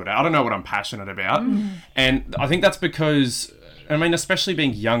know what I'm good at. I don't know what I'm passionate about. And I think that's because, I mean, especially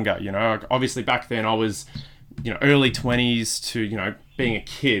being younger, you know, obviously back then I was, you know, early 20s to, you know, being a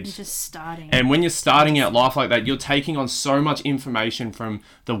kid. You're just starting. And when you're starting out life like that, you're taking on so much information from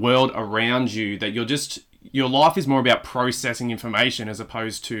the world around you that your life is more about processing information as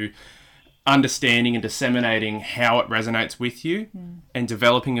opposed to understanding and disseminating how it resonates with you and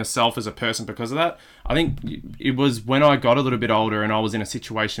developing yourself as a person because of that. I think it was when I got a little bit older and I was in a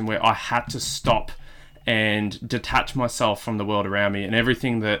situation where I had to stop and detach myself from the world around me and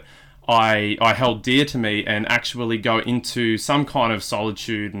everything that I held dear to me, and actually go into some kind of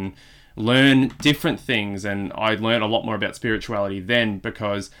solitude and learn different things. And I learned a lot more about spirituality then,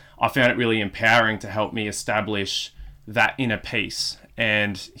 because I found it really empowering to help me establish that inner peace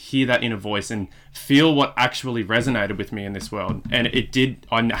and hear that inner voice and feel what actually resonated with me in this world. And it did.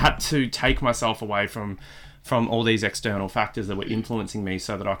 I had to take myself away from all these external factors that were influencing me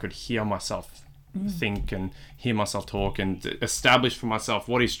so that I could hear myself think and hear myself talk and establish for myself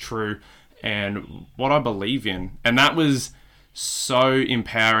what is true and what I believe in. And that was so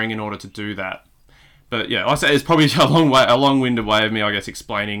empowering in order to do that. But yeah, I say it's probably a long-winded way of me, I guess,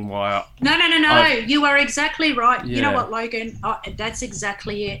 explaining why. No. You are exactly right. Yeah. You know what, Logan? That's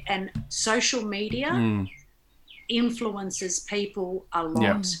exactly it. And social media influences people a lot.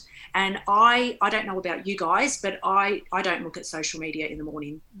 Yeah. And I don't know about you guys, but I don't look at social media in the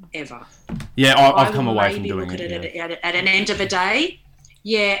morning ever. Yeah, I've come away from doing it. At an end of a day.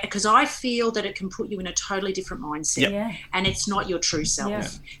 Yeah, because I feel that it can put you in a totally different mindset, and it's not your true self. Yeah.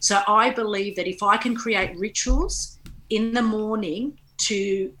 So I believe that if I can create rituals in the morning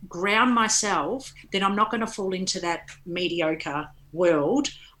to ground myself, then I'm not going to fall into that mediocre world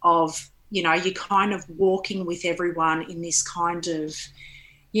of, you know, you're kind of walking with everyone in this kind of,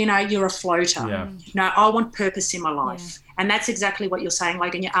 you know, you're a floater. Yeah. No, I want purpose in my life. Yeah. And that's exactly what you're saying,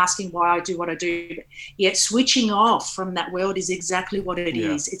 like, and you're asking why I do what I do. Yet switching off from that world is exactly what it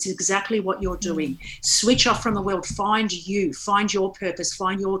is. It's exactly what you're doing. Switch off from the world. Find you. Find your purpose.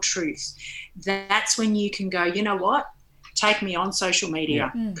 Find your truth. That's when you can go, you know what? Take me on social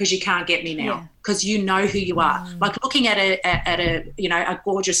media because you can't get me now because you know who you are. Like looking at a you know, a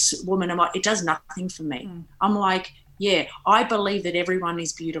gorgeous woman, I'm like, it does nothing for me. I'm like, yeah, I believe that everyone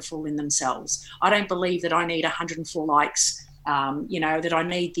is beautiful in themselves. I don't believe that I need 104 likes, you know, that I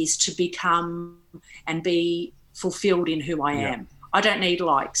need this to become and be fulfilled in who I am. I don't need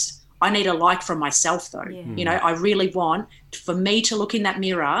likes. I need a like from myself, though. You know, I really want for me to look in that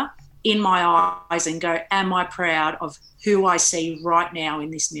mirror in my eyes and go, am I proud of who I see right now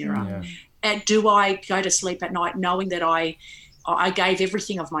in this mirror? And do I go to sleep at night knowing that I gave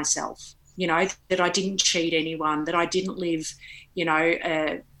everything of myself? You know, that I didn't cheat anyone, that I didn't live, you know,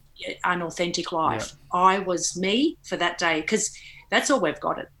 an unauthentic life. I was me for that day, because that's all we've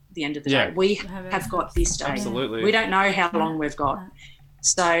got at the end of the day. We have got this day. Absolutely. We don't know how long we've got.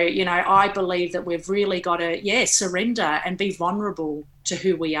 So, you know, I believe that we've really got to, surrender and be vulnerable to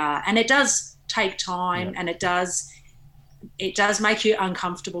who we are. And it does take time and it does make you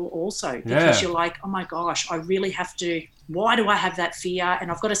uncomfortable also, because you're like, oh my gosh, I really have to, why do I have that fear?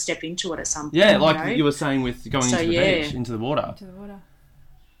 And I've got to step into it at some point. Yeah, like you were saying with going into the beach, into the water.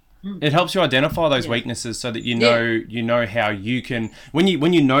 It helps you identify those weaknesses so that you know how you can, when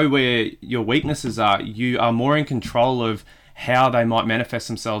you know where your weaknesses are, you are more in control of how they might manifest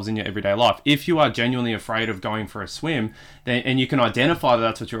themselves in your everyday life. If you are genuinely afraid of going for a swim, then, and you can identify that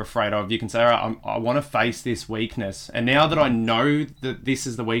that's what you're afraid of, you can say, all right, I want to face this weakness. And now that I know that this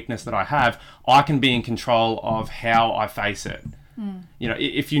is the weakness that I have, I can be in control of how I face it. You know,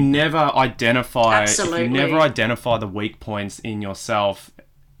 if you never identify the weak points in yourself,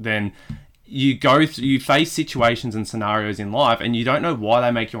 then you face situations and scenarios in life and you don't know why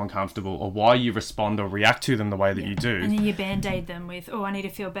they make you uncomfortable or why you respond or react to them the way that you do. And then you band-aid them with, oh, I need to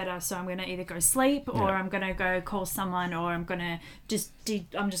feel better, so I'm going to either go sleep or I'm going to go call someone, or I'm going to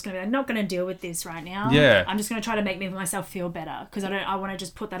I'm just going to be like, not going to deal with this right now. Yeah. I'm just going to try to make myself feel better, because I want to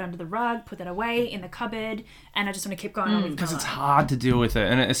just put that under the rug, put that away in the cupboard, and I just want to keep going on with because it's hard to deal with it,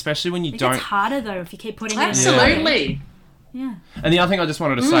 and especially when you don't. It's harder though if you keep putting it in. Absolutely. Yeah. And the other thing I just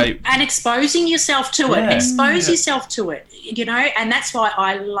wanted to say... And exposing yourself to it. Expose yourself to it, you know, and that's why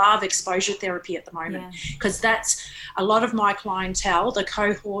I love exposure therapy at the moment, because that's a lot of my clientele, the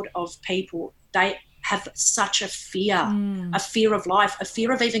cohort of people, they have such a fear of life, a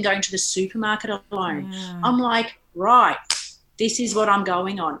fear of even going to the supermarket alone. I'm like, right, this is what I'm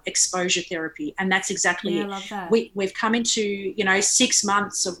going on, exposure therapy. And that's exactly it. I love that. We've come into, you know, 6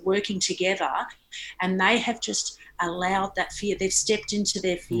 months of working together, and they have just allowed that fear. They've stepped into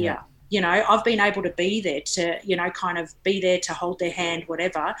their fear. You know, I've been able to be there to, you know, kind of be there to hold their hand,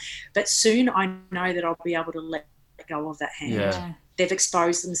 whatever. But soon I know that I'll be able to let go of that hand. Yeah. They've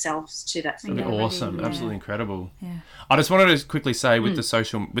exposed themselves to that fear. Awesome. Absolutely incredible. Yeah. I just wanted to quickly say with the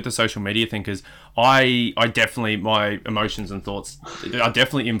social media thing, because I definitely, my emotions and thoughts are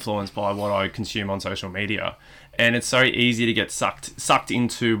definitely influenced by what I consume on social media. And it's so easy to get sucked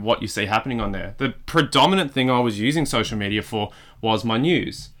into what you see happening on there. The predominant thing I was using social media for was my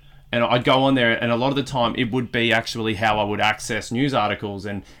news. And I'd go on there, and a lot of the time it would be actually how I would access news articles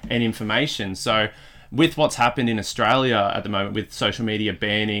and information. So with what's happened in Australia at the moment, with social media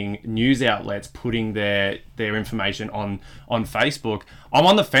banning news outlets putting their information on Facebook, I'm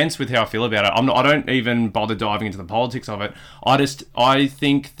on the fence with how I feel about it. I don't even bother diving into the politics of it. I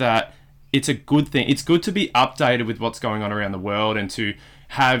think that it's a good thing. It's good to be updated with what's going on around the world and to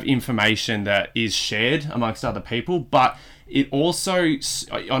have information that is shared amongst other people. But it also,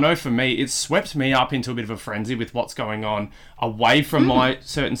 I know for me, it swept me up into a bit of a frenzy with what's going on away from my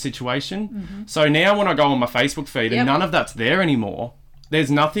certain situation. So now when I go on my Facebook feed and none of that's there anymore, there's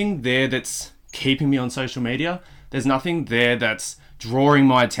nothing there that's keeping me on social media. There's nothing there that's drawing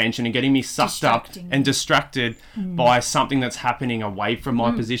my attention and getting me sucked up and distracted by something that's happening away from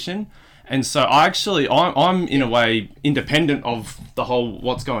my position. And so I'm in a way independent of the whole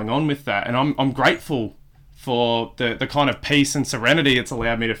what's going on with that. And I'm grateful for the kind of peace and serenity it's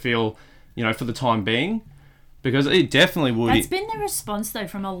allowed me to feel, you know, for the time being. Because it definitely would. That's been the response, though,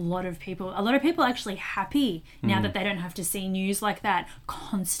 from a lot of people. A lot of people are actually happy now that they don't have to see news like that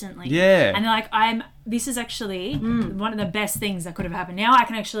constantly. Yeah. And they're like, this is actually one of the best things that could have happened. Now I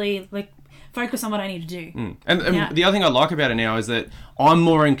can actually, like, focus on what I need to do. And the other thing I like about it now is that I'm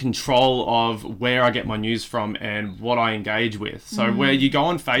more in control of where I get my news from and what I engage with. So where you go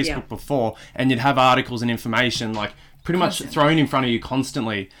on Facebook before and you'd have articles and information like pretty much thrown in front of you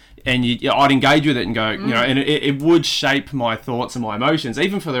constantly, and I'd engage with it and go, you know, and it would shape my thoughts and my emotions,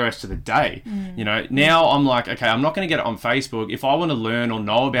 even for the rest of the day. You know, now I'm like, okay, I'm not going to get it on Facebook. If I want to learn or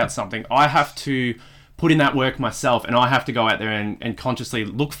know about something, I have to put in that work myself, and I have to go out there and consciously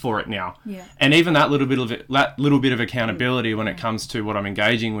look for it now. And even that little bit of accountability when it comes to what I'm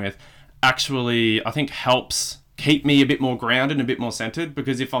engaging with actually, I think, helps keep me a bit more grounded and a bit more centered,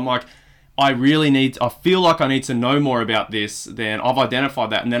 because if I'm like, I feel like I need to know more about this, then I've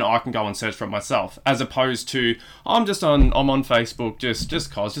identified that, and then I can go and search for it myself, as opposed to I'm on Facebook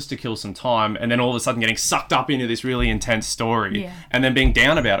just to kill some time, and then all of a sudden getting sucked up into this really intense story and then being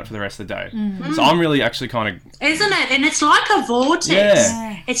down about it for the rest of the day. So I'm really actually kind of... Isn't it? And it's like a vortex.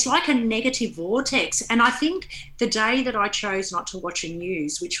 It's like a negative vortex. And I think the day that I chose not to watch a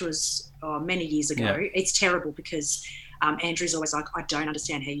news, which was many years ago, it's terrible because... Andrew's always like, I don't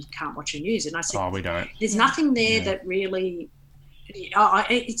understand how you can't watch the news. And I said, we don't. There's nothing there that really,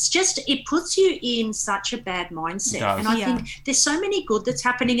 it's just, it puts you in such a bad mindset. And I think there's so many good that's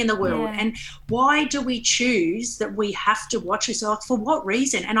happening in the world. And why do we choose that we have to watch this? Like, for what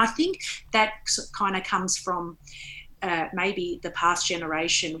reason? And I think that kind of comes from maybe the past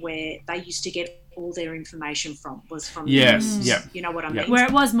generation, where they used to get all their information from news. You know what I mean? Where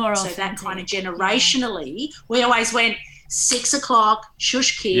it was more authentic. So that kind of generationally, we always went 6 o'clock,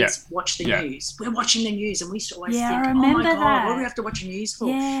 shush kids, watch the news. We're watching the news, and we used to always think, oh my God, what do we have to watch the news for?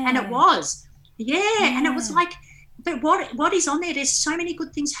 And it was, and it was like, but what is on there? There's so many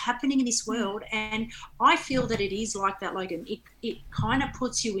good things happening in this world, and I feel that it is like that, Logan. It kind of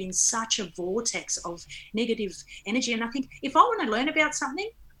puts you in such a vortex of negative energy, and I think if I want to learn about something,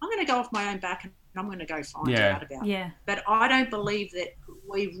 I'm going to go off my own back and I'm going to go find out about it. But I don't believe that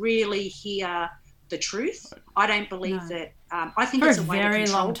we really hear the truth. I don't believe that. I think it's a way to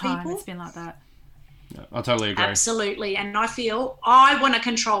control people. For a very long time, it's been like that. Yeah, I totally agree. Absolutely. And I feel I want to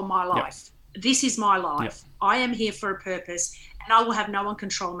control my life. This is my life. I am here for a purpose, and I will have no one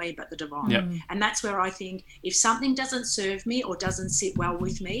control me but the divine. And that's where I think if something doesn't serve me or doesn't sit well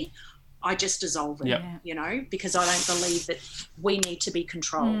with me, I just dissolve it, you know, because I don't believe that we need to be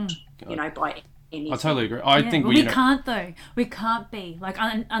controlled, you know, by anything. I totally agree. I think we can't, though. We can't be like,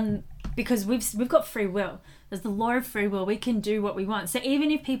 because we've got free will. There's the law of free will. We can do what we want. So even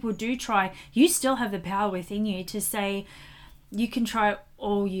if people do try, you still have the power within you to say, you can try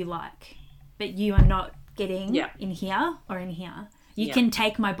all you like, but you are not getting in here or in here. You can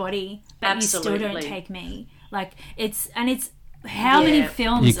take my body, but you still don't take me. Like it's how many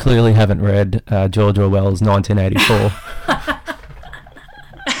films... You clearly haven't read George Orwell's 1984.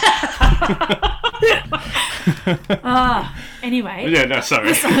 Anyway. Yeah, no, sorry.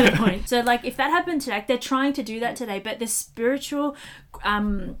 That's not the point. So, like, if that happened today, they're trying to do that today, but the spiritual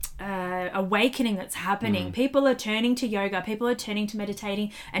awakening that's happening, people are turning to yoga, people are turning to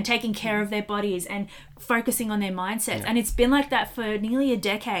meditating and taking care of their bodies and focusing on their mindsets. And it's been like that for nearly a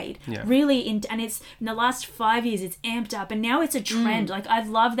decade. Really, and it's in the last 5 years, it's amped up. And now it's a trend. Like, I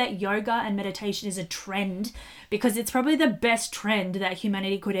love that yoga and meditation is a trend, because it's probably the best trend that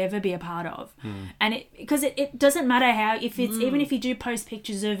humanity could ever be a part of. And because it doesn't matter how, if it's even if you do post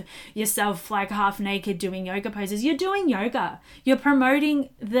pictures of yourself like half naked doing yoga poses, you're doing yoga. You're promoting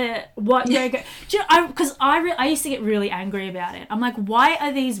yoga. Do you know, because I used to get really angry about it. I'm like, why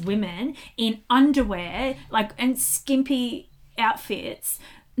are these women in underwear and skimpy outfits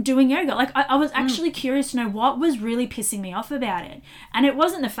doing yoga? Like, I was actually curious to know what was really pissing me off about it. And it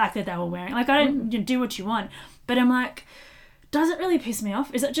wasn't the fact that they were wearing, like, I don't do what you want, but I'm like, does it really piss me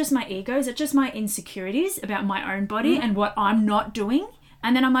off? Is it just my ego? Is it just my insecurities about my own body and what I'm not doing?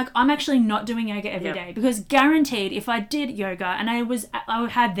 And then I'm like, I'm actually not doing yoga every day, because guaranteed if I did yoga and I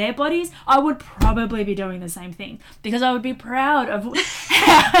had their bodies, I would probably be doing the same thing, because I would be proud of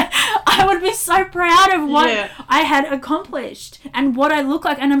I would be so proud of what I had accomplished and what I look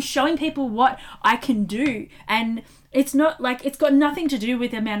like, and I'm showing people what I can do. And it's not like, it's got nothing to do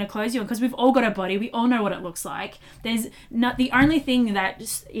with the amount of clothes you're on, because we've all got a body, we all know what it looks like. There's not, the only thing that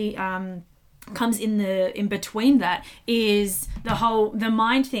just, comes in between that is the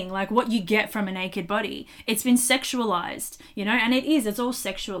mind thing, like what you get from a naked body. It's been sexualized, you know, and it's all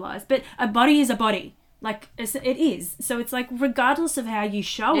sexualized, but a body is a body, like it is. So it's like, regardless of how you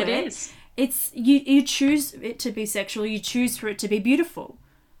show it is. It's you choose it to be sexual, you choose for it to be beautiful.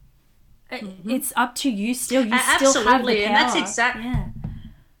 It's up to you still. You still have the power. And that's exactly.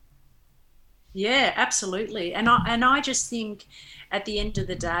 Yeah, absolutely. And I just think at the end of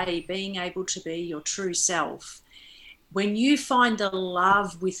the day, being able to be your true self, when you find the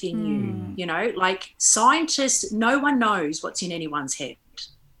love within you, you know, like scientists, no one knows what's in anyone's head,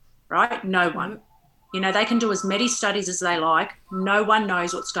 right? No one. You know, they can do as many studies as they like. No one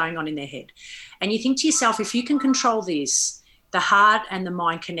knows what's going on in their head. And you think to yourself, if you can control this, the heart and the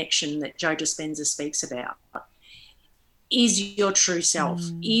mind connection that Joe Dispenza speaks about is your true self,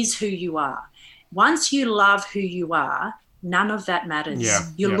 is who you are. Once you love who you are, none of that matters.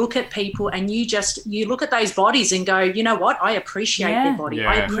 You look at people and you look at those bodies and go, you know what? I appreciate their body.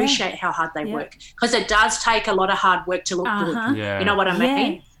 I appreciate how hard they work, because it does take a lot of hard work to look good. You know what I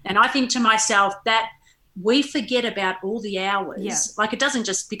mean? And I think to myself that we forget about all the hours. Like, it doesn't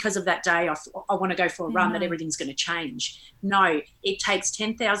just because of that day I want to go for a run that everything's going to change. No, it takes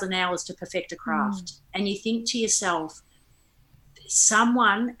 10,000 hours to perfect a craft. And you think to yourself,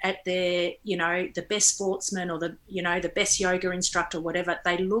 someone at their, you know, the best sportsman or the, you know, the best yoga instructor, whatever,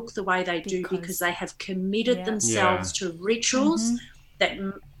 they look the way they do because they have committed themselves to rituals that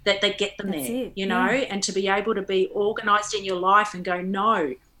they get them there, you know, and to be able to be organised in your life and go,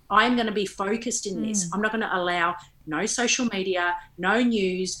 no, I'm going to be focused in this. I'm not going to allow no social media, no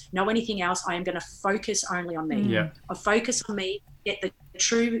news, no anything else. I am going to focus only on me. I focus on me, get the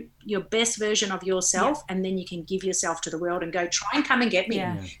true, your best version of yourself, and then you can give yourself to the world and go, try and come and get me,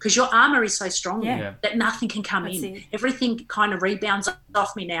 because your armor is so strong that nothing can come in. Everything kind of rebounds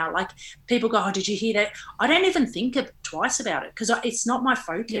off me now. Like, people go, oh, did you hear that? I don't even think twice about it, because it's not my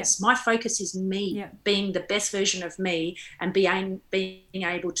focus. My focus is me being the best version of me and being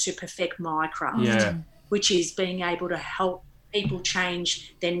able to perfect my craft, which is being able to help people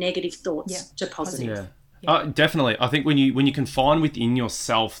change their negative thoughts to positive. Definitely. I think when you can find within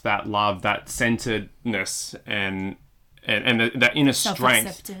yourself that love, that centeredness, and that inner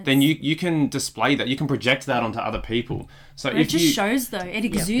strength, then you can display that. You can project that onto other people. So it just shows, though. It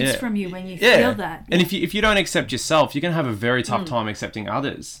exudes from you when you feel that. And if you don't accept yourself, you're going to have a very tough time accepting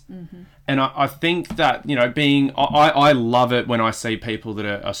others. And I think that, you know, I love it when I see people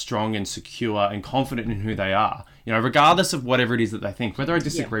that are strong and secure and confident in who they are. You know, regardless of whatever it is that they think, whether I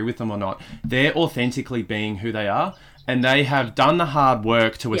disagree with them or not, they're authentically being who they are, and they have done the hard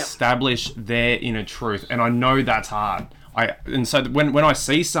work to establish their inner truth. And I know that's hard. And so when I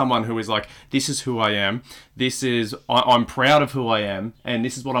see someone who is like, this is who I am, I'm proud of who I am, and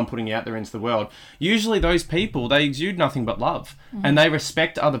this is what I'm putting out there into the world, usually those people, they exude nothing but love. And they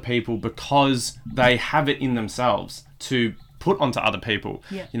respect other people because they have it in themselves to put onto other people,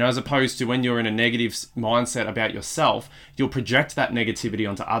 you know, as opposed to when you're in a negative mindset about yourself, you'll project that negativity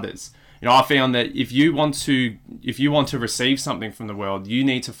onto others. You know, I found that if you want to receive something from the world, you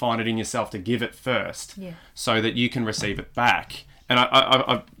need to find it in yourself to give it first, so that you can receive it back.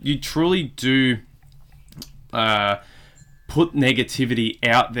 And you truly do put negativity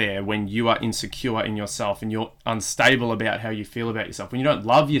out there when you are insecure in yourself and you're unstable about how you feel about yourself. When you don't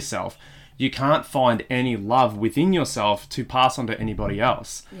love yourself, you can't find any love within yourself to pass on to anybody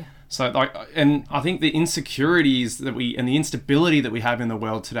else. So, like, and I think the insecurities and the instability that we have in the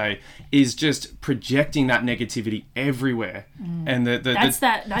world today is just projecting that negativity everywhere. And that's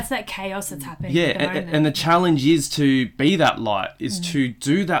that chaos that's happening. And the challenge is to be that light, is to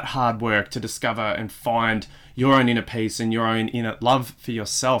do that hard work to discover and find your own inner peace and your own inner love for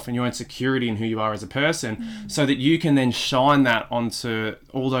yourself and your own security in who you are as a person, so that you can then shine that onto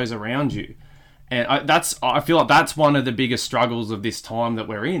all those around you. And I feel like that's one of the biggest struggles of this time that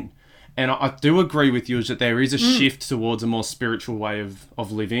we're in. And I do agree with you that there is a shift towards a more spiritual way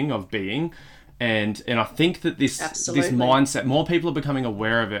of living, of being. And I think that this mindset, more people are becoming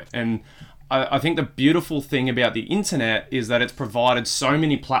aware of it. And I think the beautiful thing about the internet is that it's provided so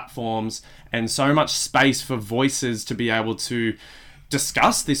many platforms and so much space for voices to be able to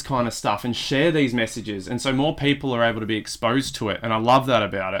discuss this kind of stuff and share these messages. And so more people are able to be exposed to it. And I love that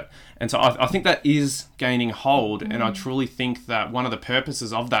about it. And so I think that is gaining hold. And I truly think that one of the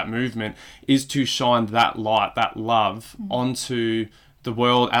purposes of that movement is to shine that light, that love onto the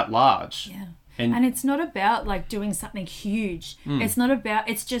world at large. And it's not about like doing something huge.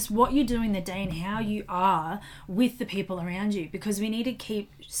 It's just what you do in the day and how you are with the people around you, because we need to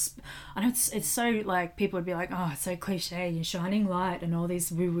keep, I know it's so like, people would be like, oh, it's so cliche, you're shining light and all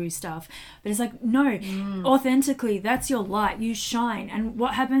this woo-woo stuff. But it's like, no, authentically, that's your light. You shine. And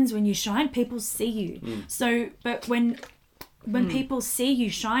what happens when you shine? People see you. So, but when people see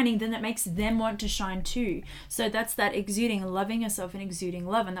you shining, then that makes them want to shine too. So that's that exuding, loving yourself and exuding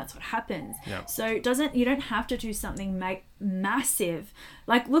love, and that's what happens. So you don't have to do something massive.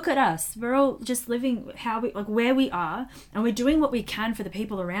 Like, look at us. We're all just living where we are, and we're doing what we can for the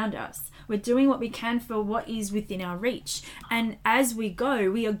people around us. We're doing what we can for what is within our reach. And as we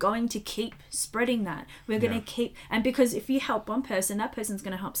go, we are going to keep spreading that. We're going to keep, and because if you help one person, that person's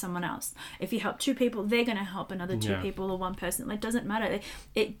going to help someone else. If you help two people, they're going to help another two people or one person. Like, it doesn't matter.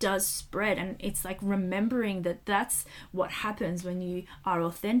 It does spread. And it's like remembering that that's what happens when you are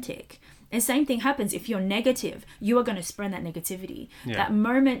authentic. And same thing happens if you're negative. You are going to spread that negativity. Yeah. That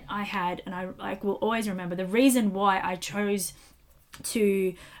moment I had, and I will always remember, the reason why I chose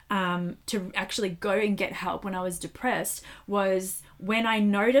to actually go and get help when I was depressed was when I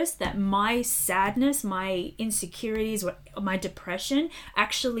noticed that my sadness, my insecurities, my depression,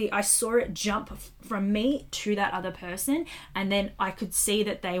 actually I saw it jump from me to that other person, and then I could see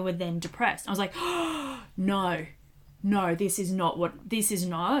that they were then depressed. I was like, oh, no, this is not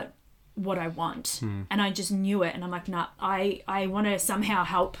what I want. And I just knew it, and I'm like, nah, I want to somehow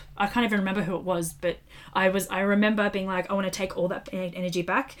help. I can't even remember who it was, but I remember being like, I want to take all that energy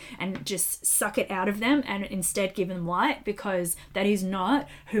back and just suck it out of them and instead give them light, because that is not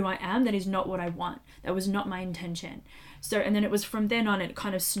who I am. That is not what I want. That was not my intention. So, and then it was from then on, it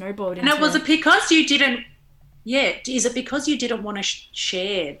kind of snowballed into... And was it because you didn't... Yeah, is it because you didn't want to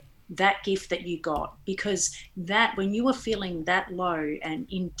share that gift that you got? Because that, when you were feeling that low and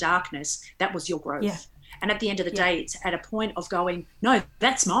in darkness, that was your growth. Yeah. And at the end of the day, it's at a point of going, no,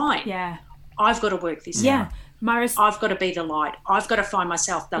 that's mine. Yeah. I've got to work this out. I've got to be the light. I've got to find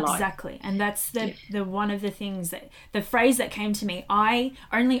myself the light. Exactly. And that's the one of the things that, the phrase that came to me,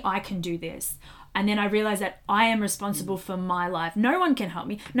 only I can do this. And then I realized that I am responsible for my life. No one can help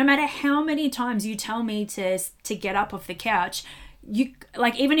me. No matter how many times you tell me to get up off the couch,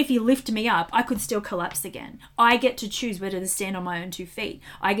 even if you lift me up, I could still collapse again. I get to choose whether to stand on my own 2 feet.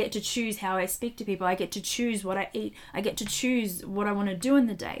 I get to choose how I speak to people. I get to choose what I eat. I get to choose what I want to do in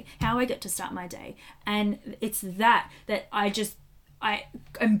the day, how I get to start my day. And it's that I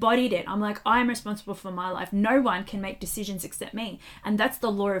embodied it. I'm like, I'm responsible for my life. No one can make decisions except me. And that's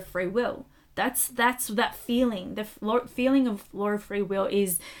the law of free will. That's that feeling. The feeling of law of free will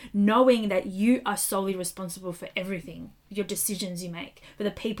is knowing that you are solely responsible for everything, your decisions you make, for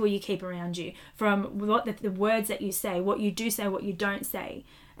the people you keep around you, from what the words that you say, what you do say, what you don't say.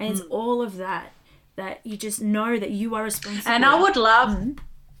 And it's all of that you just know that you are responsible. And I would love...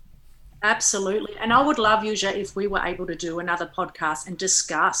 Absolutely. And I would love, Yuzha, if we were able to do another podcast and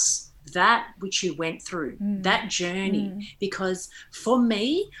discuss that which you went through, that journey, because for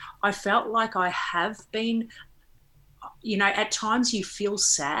me, I felt like I have been, at times you feel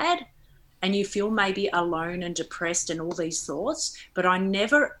sad and you feel maybe alone and depressed and all these thoughts, but I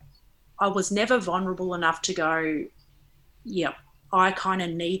was never vulnerable enough to go, I kind of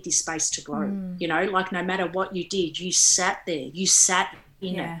need this space to grow, like no matter what you did, you sat there, you sat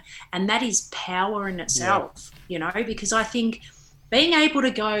in it. And that is power in itself, because I think being able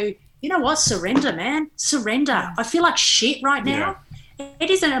to go, you know what, surrender, man, surrender. Yeah. I feel like shit right now. Yeah.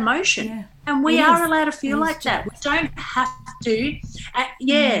 It is an emotion. Yeah. And we are allowed to feel like that. We don't have to.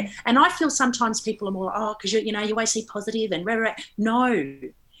 And I feel sometimes people are more, because you always see positive and no,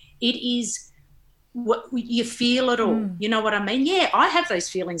 it is what you feel it all. You know what I mean? Yeah, I have those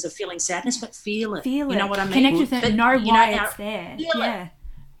feelings of feeling sadness, but feel it. You know what I mean? Connect with it, know why it's there. Yeah.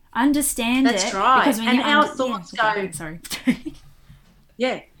 Understand it. That's right. Because when our thoughts go... Sorry.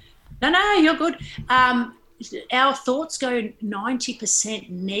 Yeah. No, you're good. Our thoughts go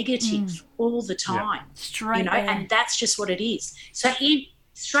 90% negative all the time. Straight there. And that's just what it is. So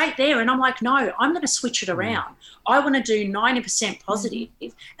straight there, and I'm like, no, I'm going to switch it around. I want to do 90% positive,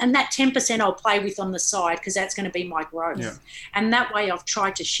 and that 10% I'll play with on the side because that's going to be my growth. Yeah. And that way I've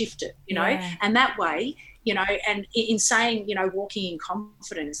tried to shift it, and that way, and in saying, walking in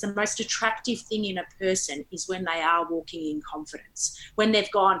confidence, the most attractive thing in a person is when they are walking in confidence, when they've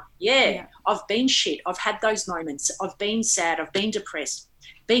gone, I've been shit, I've had those moments, I've been sad, I've been depressed,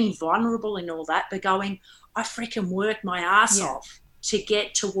 being vulnerable and all that, but going, I freaking worked my ass off to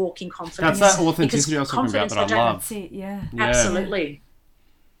get to walk in confidence. That's that authenticity I was talking about that I love. That's it, yeah. Absolutely.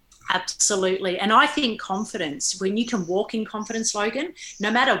 And I think confidence, when you can walk in confidence, Logan, no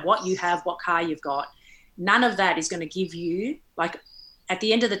matter what you have, what car you've got, none of that is going to give you, like, at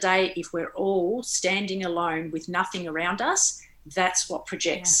the end of the day, if we're all standing alone with nothing around us, that's what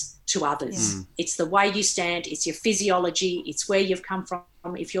projects to others. It's the way you stand, it's your physiology, it's where you've come from.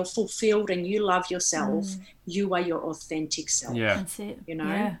 If you're fulfilled and you love yourself, you are your authentic self. Yeah. That's it.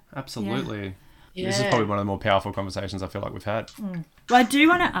 Absolutely. Yeah. This is probably one of the more powerful conversations I feel like we've had. Well, I do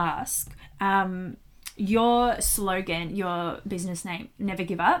want to ask, your slogan, your business name, Never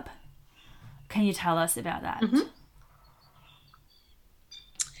Give Up. Can you tell us about that?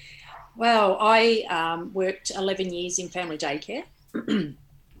 Well, I worked 11 years in family daycare.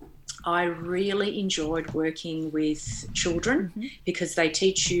 I really enjoyed working with children because they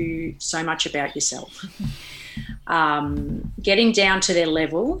teach you so much about yourself. Getting down to their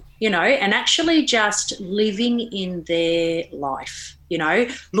level, and actually just living in their life,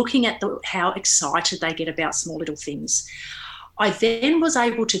 looking at how excited they get about small little things. I then was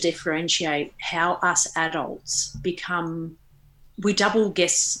able to differentiate how us adults we double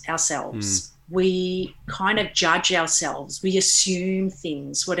guess ourselves. We kind of judge ourselves. We assume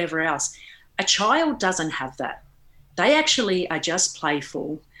things, whatever else. A child doesn't have that. They actually are just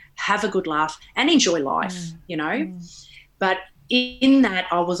playful, have a good laugh and enjoy life, But in that,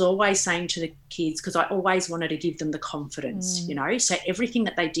 I was always saying to the kids, because I always wanted to give them the confidence, So everything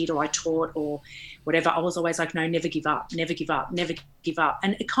that they did or I taught or whatever, I was always like, no, never give up, never give up, never give up.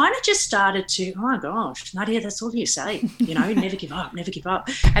 And it kind of just started to, oh my gosh, Nadia, that's all you say, never give up, never give up.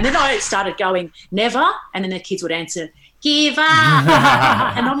 And then I started going, never. And then the kids would answer, give up.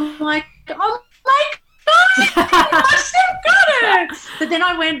 And I'm like, oh my God, I still got it. But then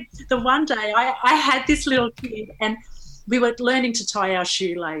I went, the one day I had this little kid and we were learning to tie our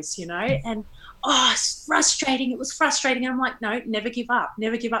shoelace, and it's frustrating. It was frustrating. And I'm like, no, never give up,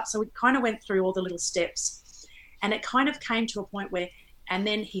 never give up. So we kind of went through all the little steps and it kind of came to a point where, and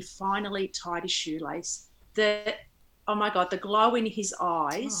then he finally tied his shoelace. Oh my God, the glow in his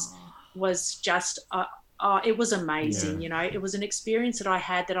eyes was just, it was amazing. It was an experience that I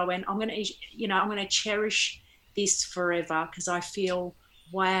had that I went, I'm going to cherish this forever because I feel,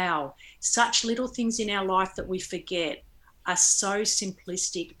 wow, such little things in our life that we forget are so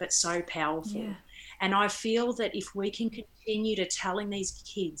simplistic but so powerful. Yeah. And I feel that if we can continue to telling these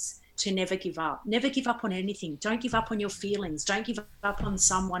kids to never give up on anything. Don't give up on your feelings. Don't give up on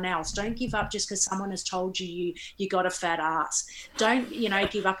someone else. Don't give up just because someone has told you got a fat ass. Don't,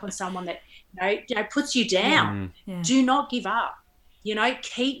 give up on someone that, puts you down. Yeah. Do not give up.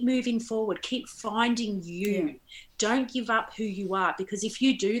 Keep moving forward. Keep finding you. Yeah. Don't give up who you are, because if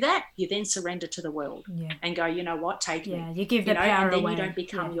you do that, you then surrender to the world and go, you know what, take me. Yeah, you give the power and then away. You don't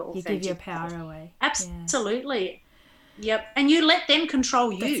become your authentic. You give your power away. Absolutely. Yeah. Yep. And you let them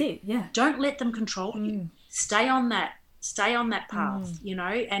control you. That's it, yeah. Don't let them control you. Stay on that path,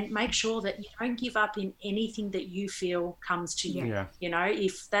 and make sure that you don't give up in anything that you feel comes to you. Yeah.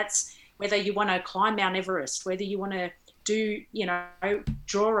 If that's whether you want to climb Mount Everest, whether you want to do,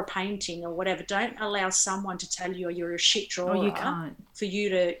 draw a painting or whatever, don't allow someone to tell you you're a shit drawer. Oh, you can't. For you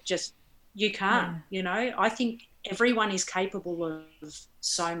to just, you can't, I think everyone is capable of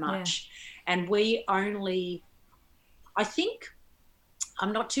so much. Yeah. And I think,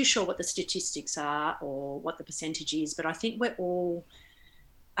 I'm not too sure what the statistics are or what the percentage is, but I think we're all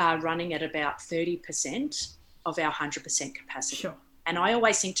running at about 30% of our 100% capacity. Sure. And I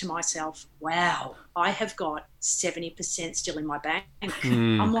always think to myself, wow, I have got 70% still in my bank.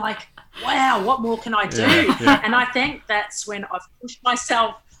 I'm like, wow, what more can I do? Yeah. And I think that's when I've pushed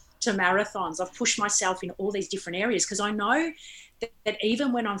myself to marathons. I've pushed myself in all these different areas because I know that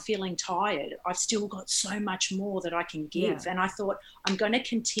even when I'm feeling tired, I've still got so much more that I can give. Yeah. And I thought I'm going to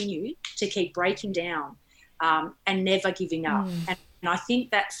continue to keep breaking down and never giving up. And I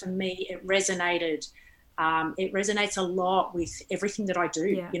think that for me, it resonates a lot with everything that I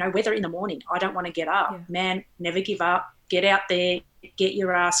do, whether in the morning, I don't want to get up, man, never give up, get out there, get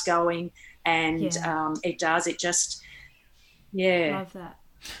your ass going. And it just, Love that.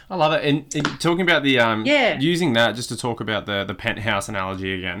 I love it. And talking about the, using that just to talk about the penthouse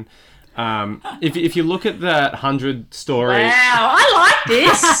analogy again. If you look at that 100 story. Wow, I like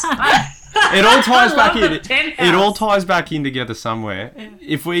this. It all ties back in. It all ties back in together somewhere. Yeah.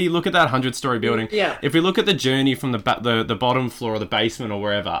 If we look at that 100-story building, if we look at the journey from the bottom floor or the basement or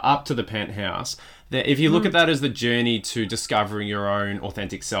wherever up to the penthouse, if you look at that as the journey to discovering your own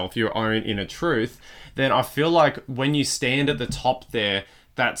authentic self, your own inner truth, then I feel like when you stand at the top there,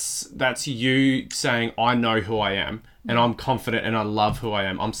 that's you saying, I know who I am and I'm confident and I love who I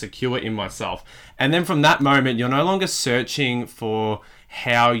am. I'm secure in myself. And then from that moment, you're no longer searching for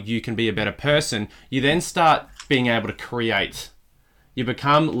how you can be a better person. You then start being able to create. You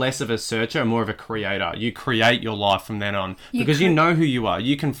become less of a searcher and more of a creator. You create your life from then on because you know who you are.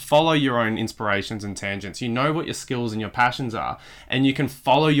 You can follow your own inspirations and tangents. You know what your skills and your passions are, and you can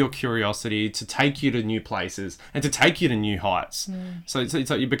follow your curiosity to take you to new places and to take you to new heights. So it's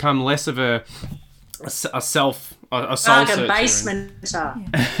like you become less of a soul searcher. Basementer.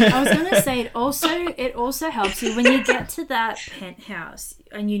 I was going to say it also helps you when you get to that penthouse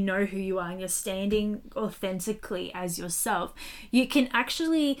and you know who you are and you're standing authentically as yourself. You can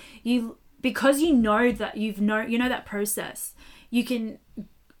actually because you know that you know that process. You can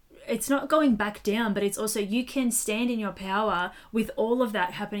it's not going back down, but it's also you can stand in your power with all of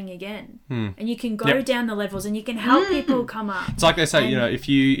that happening again, and you can go down the levels, and you can help people come up. It's like they say, you know, if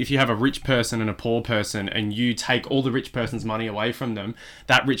you have a rich person and a poor person, and you take all the rich person's money away from them,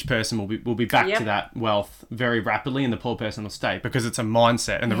 that rich person will be back to that wealth very rapidly, and the poor person will stay, because it's a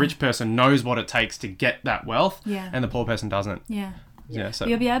mindset, and the rich person knows what it takes to get that wealth, and the poor person doesn't. So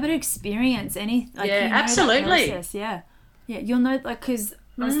you'll be able to experience anything. Like, absolutely. You'll know, like, because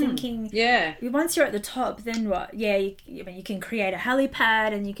I was thinking, once you're at the top, then what? You can create a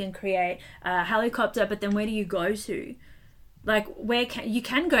helipad and you can create a helicopter, but then where do you go to? Like, you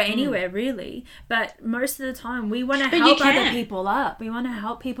can go anywhere, really, but most of the time we want to help other people up. We want to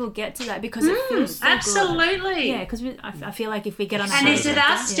help people get to that, because it feels so absolutely good. Yeah, because I feel like if we get on and is it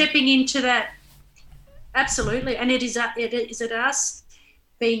us stepping into that? Absolutely, and is it us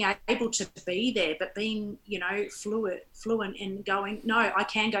being able to be there, but being, you know, fluent and going, no, I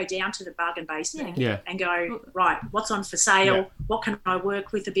can go down to the bargain basement and go, right, what's on for sale? What can I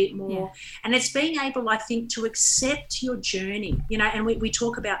work with a bit more? And it's being able, I think, to accept your journey, you know, and we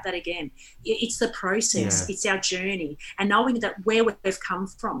talk about that again. It's the process, it's our journey, and knowing that where we've come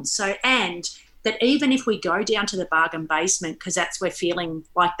from. So, and that even if we go down to the bargain basement, because we're feeling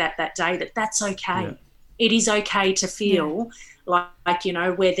like that day, that's okay. Yeah. It is okay to feel like, you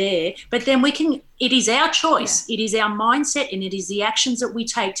know, we're there, but then it is our choice. It is our mindset, and it is the actions that we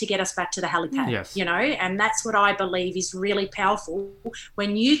take to get us back to the helipad, you know, and that's what I believe is really powerful,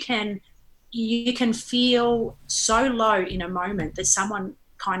 when you can feel so low in a moment that someone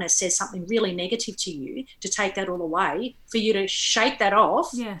kind of says something really negative to you, to take that all away, for you to shake that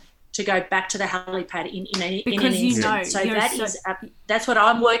off, to go back to the helipad in an instant. So that's what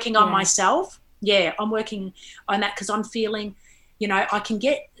I'm working on myself. Yeah, I'm working on that, because I'm feeling, you know,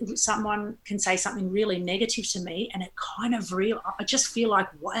 someone can say something really negative to me, and it kind of I just feel like,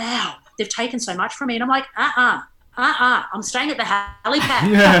 wow, they've taken so much from me. And I'm like, I'm staying at the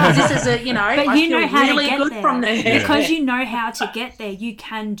helipad. This is a, you know, but I you feel know how really to get good there. from there. Because you know how to get there, you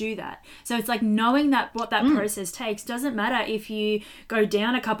can do that. So it's like knowing that what that process takes. Doesn't matter if you go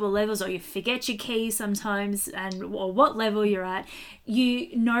down a couple of levels, or you forget your keys sometimes, or what level you're at.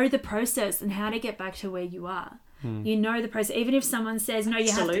 You know the process and how to get back to where you are. You know the process. Even if someone says, no,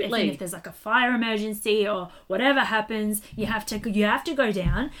 you have to, if there's like a fire emergency or whatever happens, you have to go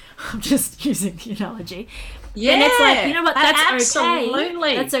down. I'm just using the analogy. Yeah. And it's like, you know what, that's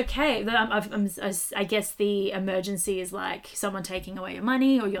okay. That's okay. I guess the emergency is like someone taking away your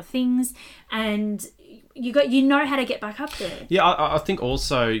money or your things, and you know how to get back up there. Yeah, I think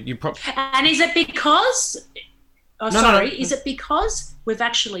also and is it because... Is it because we've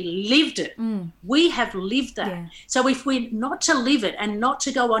actually lived it? We have lived that. Yeah. So if we're not to live it, and not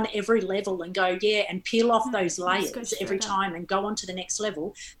to go on every level and go, and peel off those layers every time and go on to the next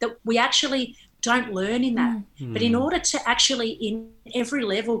level, that we actually don't learn in that. But in order to actually, in every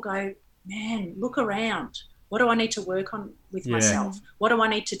level, go, man, look around. What do I need to work on with myself? What do I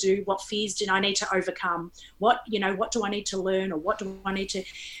need to do? What fears do I need to overcome? What do I need to learn, or what do I need to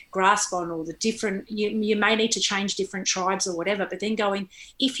grasp on, or the different, you may need to change different tribes or whatever, but then going,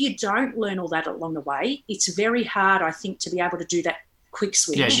 if you don't learn all that along the way, it's very hard, I think, to be able to do that quick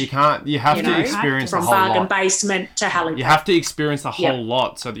switch. Yeah, you have to experience the whole lot. From bargain basement to helipad. You have to experience the whole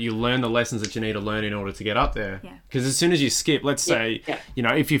lot, so that you learn the lessons that you need to learn in order to get up there. Because as soon as you skip, let's say, you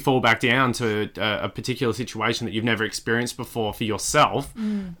know, if you fall back down to a particular situation that you've never experienced before for yourself,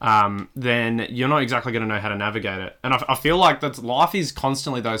 then you're not exactly going to know how to navigate it. And I feel like that life is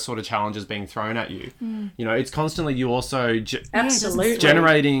constantly those sort of challenges being thrown at you. You know, it's constantly you also absolutely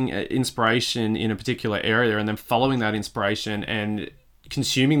generating inspiration in a particular area, and then following that inspiration and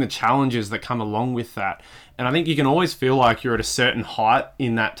consuming the challenges that come along with that. And I think you can always feel like you're at a certain height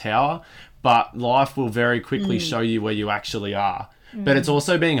in that tower, but life will very quickly show you where you actually are. But it's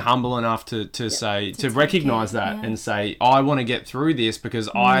also being humble enough to say, to recognize that and say, I want to get through this, because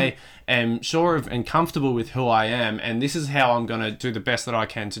I am sure of and comfortable with who I am, and this is how I'm going to do the best that I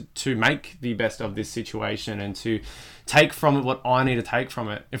can to make the best of this situation, and to take from it what I need to take from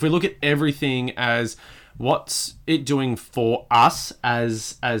it. If we look at everything as what's it doing for us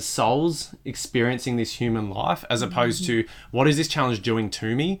as souls experiencing this human life, as opposed to what is this challenge doing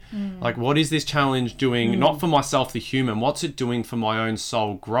to me? Like, what is this challenge doing, not for myself, the human, what's it doing for my own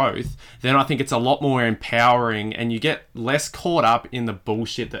soul growth? Then I think it's a lot more empowering, and you get less caught up in the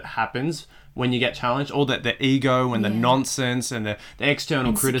bullshit that happens when you get challenged, all that the ego and the nonsense and the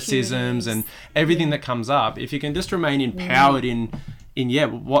external criticisms and everything that comes up. If you can just remain empowered in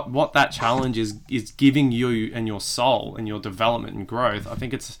what that challenge is giving you and your soul and your development and growth, I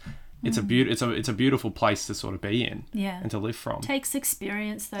think it's it's a beautiful place to sort of be in, and to live from. It takes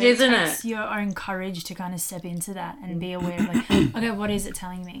experience, though. Isn't it takes it? your own courage to kind of step into that and be aware of, like, okay, what is it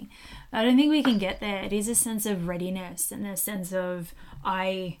telling me? I don't think we can get there. It is a sense of readiness and a sense of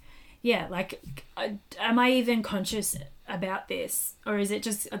am I even conscious about this, or is it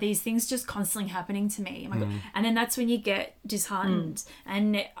just, are these things just constantly happening to me? And then that's when you get disheartened.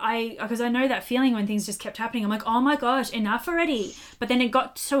 And because I know that feeling when things just kept happening. I'm like, oh my gosh, enough already. But then it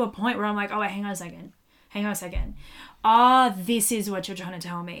got to a point where I'm like, oh wait, hang on a second. This is what you're trying to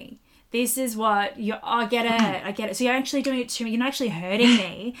tell me. This is what I get it. So you're actually doing it to me. You're not actually hurting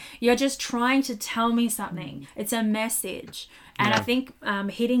me. You're just trying to tell me something. It's a message. And I think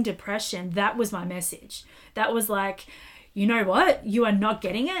hitting depression, that was my message. That was like, you know what? You are not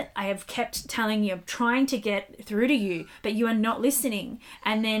getting it. I have kept telling you, I'm trying to get through to you, but you are not listening.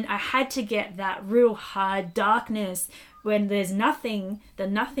 And then I had to get that real hard darkness when there's nothing, the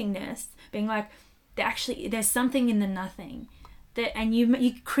nothingness, being like, there's something in the nothing. And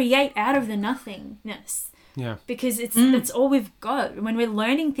you create out of the nothingness. Yeah. Because that's all we've got. When we're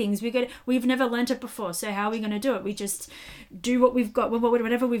learning things, we've never learnt it before. So how are we going to do it? We just do what we've got,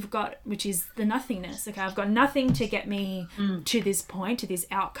 whatever we've got, which is the nothingness. Okay, I've got nothing to get me to this point, to this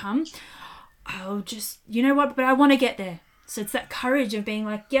outcome. I'll just, you know what? But I want to get there. So it's that courage of being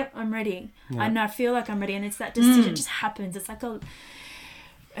like, yep, I'm ready. Yeah. I feel like I'm ready. And it's that decision. It just happens. It's like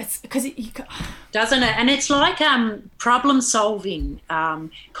it's because doesn't it? And it's like problem solving,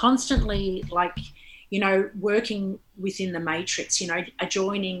 constantly, like, you know, working within the matrix, you know,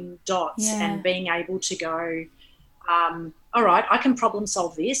 joining dots and being able to go, all right, I can problem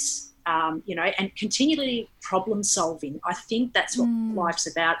solve this, you know, and continually problem solving. I think that's what life's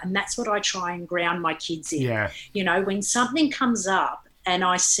about, and that's what I try and ground my kids in. Yeah. You know, when something comes up and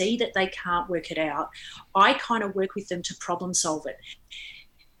I see that they can't work it out, I kind of work with them to problem solve it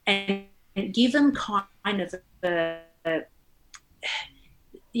and give them kind of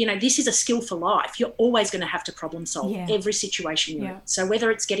you know, this is a skill for life. You're always going to have to problem solve every situation you're in. So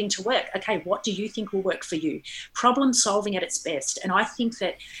whether it's getting to work, okay, what do you think will work for you? Problem solving at its best. And I think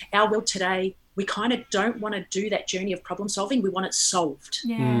that our world today, we kind of don't want to do that journey of problem solving. We want it solved.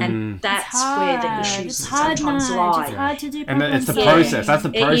 Yeah. And that's where the issues sometimes lie. It's hard to do problem and it's the process. That's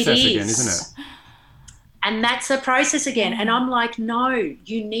the process again, isn't it? And that's a process again. And I'm like, no,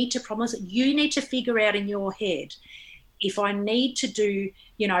 you need to problem solve. You need to figure out in your head, if I need to do,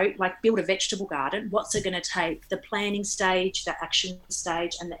 you know, like build a vegetable garden, what's it going to take? The planning stage, the action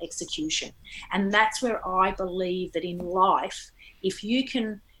stage, and the execution. And that's where I believe that in life, if you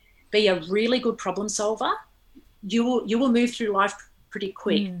can be a really good problem solver, you will move through life pretty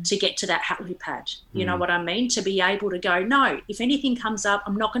quick to get to that happy pad. You know what I mean? To be able to go, no, if anything comes up,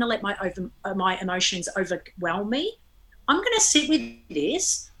 I'm not going to let my emotions overwhelm me. I'm going to sit with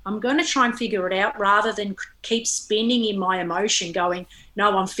this. I'm going to try and figure it out rather than keep spinning in my emotion going,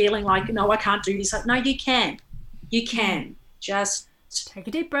 no, I'm feeling like, no, I can't do this. Like, no, you can. You can. Just take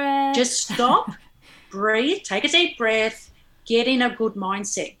a deep breath. Just stop, breathe, take a deep breath, get in a good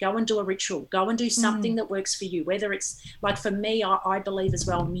mindset, go and do a ritual, go and do something that works for you. Whether it's, like for me, I believe as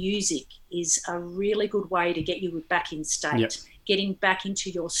well, music is a really good way to get you back in state, getting back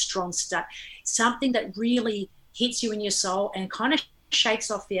into your strong state, something that really hits you in your soul and kind of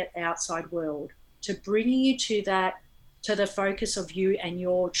shakes off the outside world to bring you to the focus of you and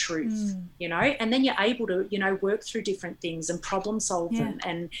your truth, you know, and then you're able to, you know, work through different things and problem solve them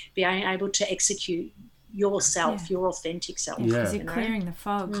and being able to execute yourself, your authentic self. Because you're clearing the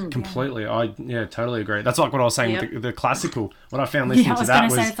fog. Completely. I totally agree. That's like what I was saying with the classical. What I found listening to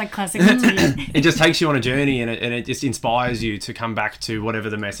that was it's like classical to you. It just takes you on a journey and it just inspires you to come back to whatever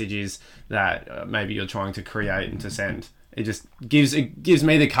the message is that maybe you're trying to create and to send. It just gives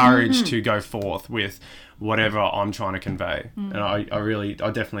me the courage to go forth with whatever I'm trying to convey. And I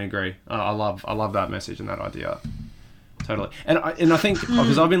definitely agree. I love that message and that idea. Totally. And I think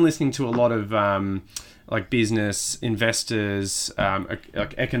because I've been listening to a lot of like business investors,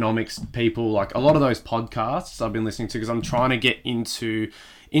 like economics people, like a lot of those podcasts I've been listening to because I'm trying to get into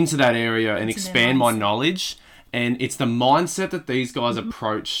that area and expand my knowledge. And it's the mindset that these guys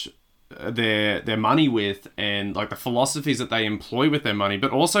approach their money with, and like the philosophies that they employ with their money, but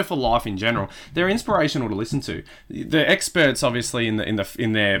also for life in general. They're inspirational to listen to. They're experts, obviously, in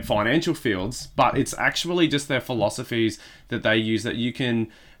their financial fields, but it's actually just their philosophies that they use that you can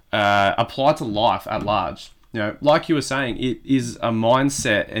apply to life at large. You know, like you were saying, it is a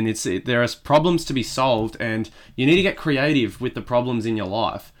mindset, and there are problems to be solved, and you need to get creative with the problems in your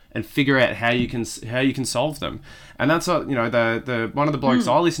life and figure out how you can solve them. And that's what, you know, the one of the blokes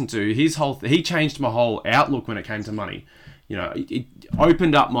I listened to, he changed my whole outlook when it came to money. it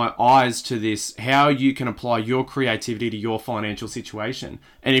opened up my eyes to this, how you can apply your creativity to your financial situation.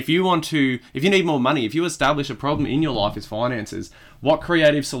 And if you need more money, if you establish a problem in your life is finances, what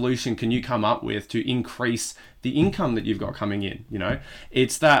creative solution can you come up with to increase the income that you've got coming in?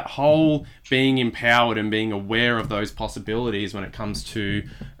 It's that whole being empowered and being aware of those possibilities when it comes to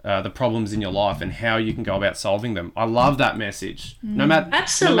the problems in your life and how you can go about solving them. I love that message. No matter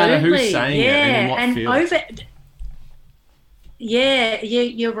who's saying it and in what field. Yeah,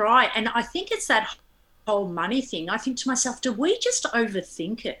 you're right. And I think it's that whole money thing. I think to myself, do we just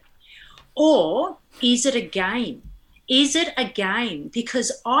overthink it? Or is it a game? Is it a game?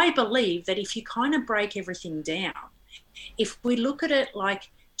 Because I believe that if you kind of break everything down, if we look at it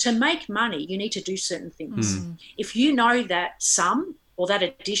like, to make money, you need to do certain things. If you know that sum or that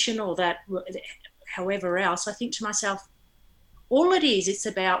addition or that however else, I think to myself, all it is, it's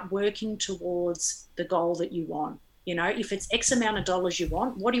about working towards the goal that you want. If it's X amount of dollars you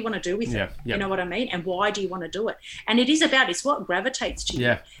want, what do you want to do with it? You know what I mean? And why do you want to do it? And it's what gravitates to you.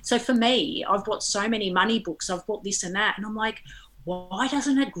 Yeah. So for me, I've bought so many money books, I've bought this and that. And I'm like, why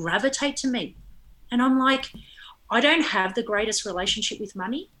doesn't it gravitate to me? And I'm like, I don't have the greatest relationship with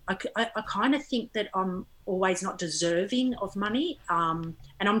money. I kind of think that I'm always not deserving of money. And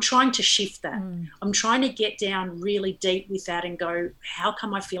I'm trying to shift that. I'm trying to get down really deep with that and go, how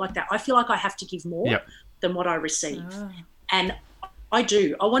come I feel like that? I feel like I have to give more than what I receive. And I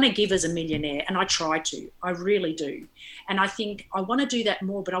do. I want to give as a millionaire, and I try to. I really do. And I think I want to do that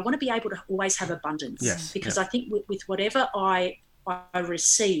more, but I want to be able to always have abundance. Yes. Because I think with whatever I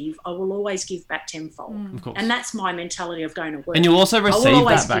receive, I will always give back tenfold. Of course. And that's my mentality of going to work. And you'll also receive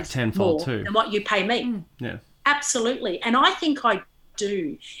that back tenfold too. Than what you pay me. Yeah. Absolutely. And I think I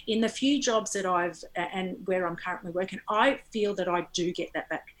do. In the few jobs that and where I'm currently working, I feel that I do get that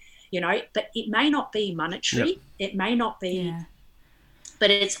back. But it may not be monetary. It may not be,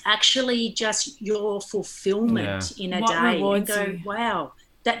 but it's actually just your fulfillment in a day. And go, wow,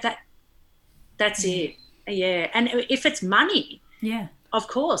 that's it. Yeah. And if it's money, of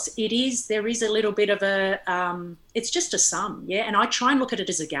course it is. There is a little bit of it's just a sum. Yeah. And I try and look at it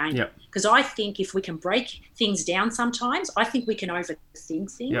as a game. Because I think if we can break things down sometimes, I think we can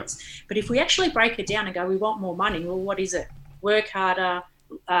overthink things. But if we actually break it down and go, we want more money, well, what is it? Work harder,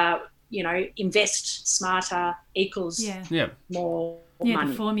 invest smarter equals more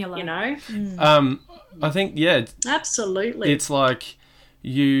money. The formula. I think absolutely. It's like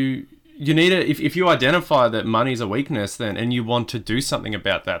you need if you identify that money is a weakness, then and you want to do something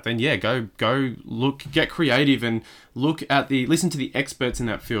about that, then go look, get creative and listen to the experts in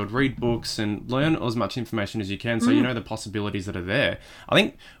that field, read books and learn as much information as you can so you know the possibilities that are there. I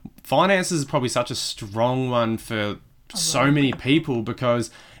think finances is probably such a strong one for so many people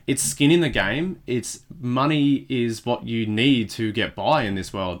because it's skin in the game. It's money is what you need to get by in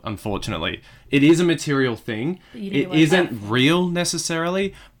this world, unfortunately. It is a material thing. It isn't real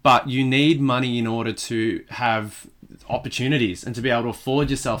necessarily, but you need money in order to have opportunities and to be able to afford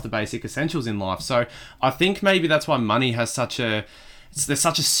yourself the basic essentials in life. So I think maybe that's why money has there's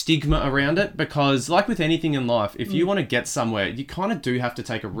such a stigma around it, because like with anything in life, if you want to get somewhere, you kind of do have to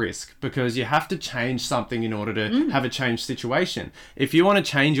take a risk because you have to change something in order to have a changed situation. If you want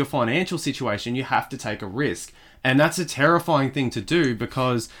to change your financial situation, you have to take a risk. And that's a terrifying thing to do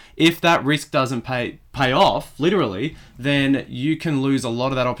because if that risk doesn't pay off, literally, then you can lose a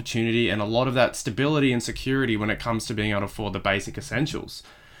lot of that opportunity and a lot of that stability and security when it comes to being able to afford the basic essentials.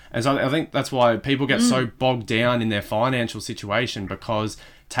 And so I think that's why people get so bogged down in their financial situation, because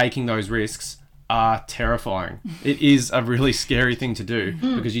taking those risks are terrifying. It is a really scary thing to do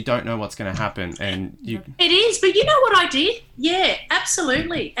because you don't know what's going to happen. And It is, but you know what I did? Yeah,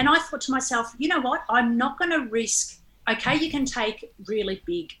 absolutely. And I thought to myself, you know what? I'm not going to risk. Okay, you can take really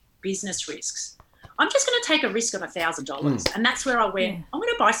big business risks. I'm just going to take a risk of $1,000. And that's where I went, I'm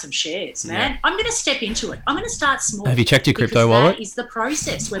going to buy some shares, man. I'm going to step into it. I'm going to start small. Have you checked your crypto wallet? That is the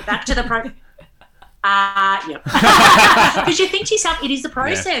process. We're back to the yeah. Because you think to yourself, it is the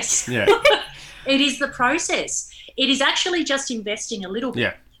process. Yeah. It is the process. It is actually just investing a little bit.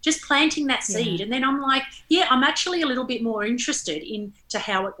 Yeah. Just planting that seed. And then I'm like, I'm actually a little bit more interested into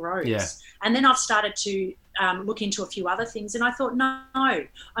how it grows. Yeah. And then I've started to look into a few other things. And I thought, no,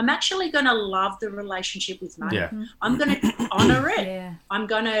 I'm actually going to love the relationship with money. Yeah. I'm going to honour it. Yeah. I'm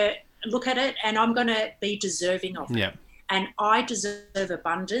going to look at it and I'm going to be deserving of it. Yeah. And I deserve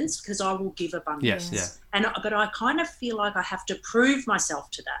abundance because I will give abundance. Yes, yeah. But I kind of feel like I have to prove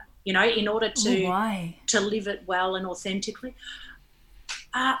myself to that, in order to live it well and authentically.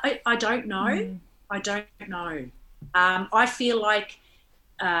 I don't know. I don't know. I feel like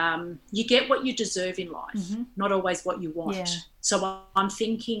you get what you deserve in life, not always what you want. So I'm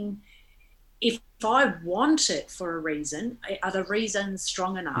thinking, if I want it for a reason, are the reasons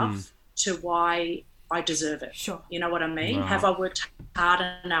strong enough to why I deserve it? Sure. You know what I mean? Wow. Have I worked hard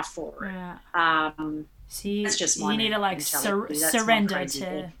enough for it? Yeah. So that's just my you need to like surrender to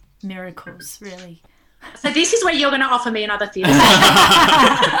thing. miracles, really. So this is where you're going to offer me another theatre.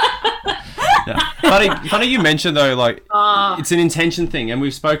 Funny you mentioned though, like it's an intention thing, and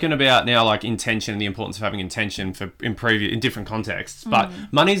we've spoken about now like intention and the importance of having intention in different contexts. But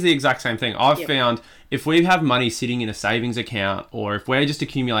money's the exact same thing. I've found if we have money sitting in a savings account, or if we're just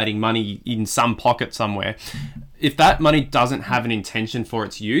accumulating money in some pocket somewhere, if that money doesn't have an intention for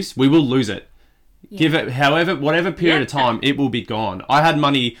its use, we will lose it. Give it whatever period of time, it will be gone. I had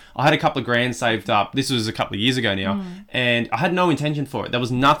a couple of grand saved up. This was a couple of years ago now, and I had no intention for it. There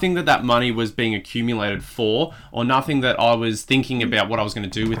was nothing that money was being accumulated for, or nothing that I was thinking about what I was going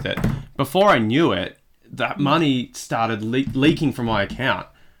to do with it. Before I knew it, that money started leaking from my account.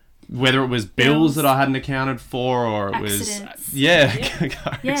 Whether it was bills that I hadn't accounted for, or it was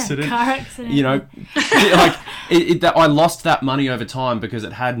car accident. You know, like I lost that money over time because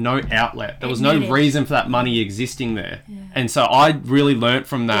it had no outlet. There was no reason for that money existing there. And so I really learnt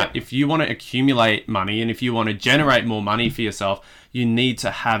from that. If you want to accumulate money and if you want to generate more money for yourself, you need to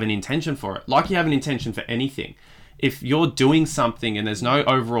have an intention for it, like you have an intention for anything. If you're doing something and there's no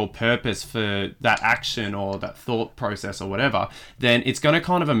overall purpose for that action or that thought process or whatever, then it's going to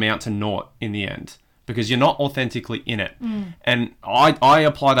kind of amount to naught in the end, because you're not authentically in it. And I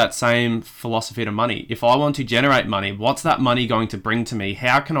apply that same philosophy to money. If I want to generate money, what's that money going to bring to me?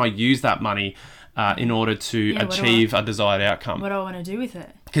 How can I use that money in order to achieve a desired outcome? What do I want to do with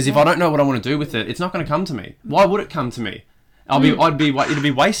it? Because if I don't know what I want to do with it, it's not going to come to me. Why would it come to me? It'd be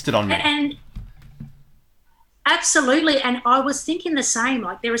wasted on me. And absolutely. And I was thinking the same.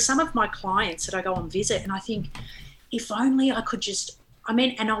 Like, there are some of my clients that I go and visit, and I think, if only I could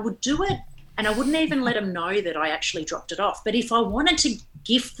and I would do it, and I wouldn't even let them know that I actually dropped it off. But if I wanted to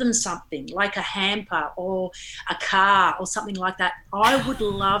gift them something like a hamper or a car or something like that, I would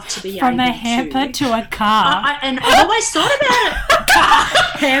love to be able to. From a hamper to a car. And I've always thought about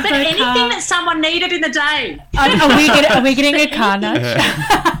it. Hamper, but anything car. That someone needed in the day. Are we getting a car nudge?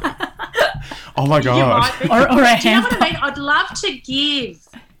 Oh my God. Or a Do you know what I mean? I'd love to give.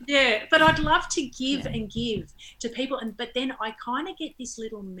 Yeah, but I'd love to give and give to people. But then I kind of get this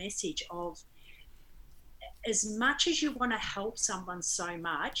little message of, as much as you want to help someone so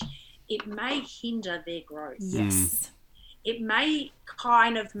much, it may hinder their growth. Yes. It may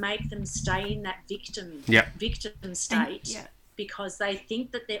kind of make them stay in that victim state. Because they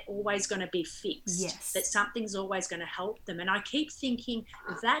think that they're always going to be fixed, that something's always going to help them. And I keep thinking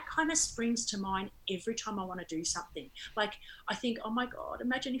that kind of springs to mind every time I want to do something. Like, I think, oh my God,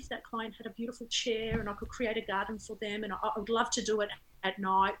 imagine if that client had a beautiful chair and I could create a garden for them, and I would love to do it at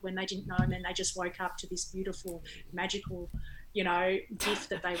night when they didn't know, and then they just woke up to this beautiful, magical, gift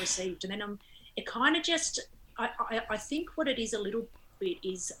that they received. And then it kind of just, I think what it is a little bit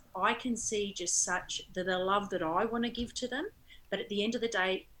is I can see just such the love that I want to give to them. But at the end of the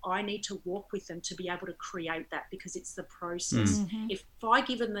day, I need to walk with them to be able to create that, because it's the process. If I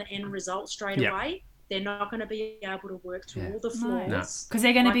give them the end result straight away, they're not going to be able to work through all the flaws. Because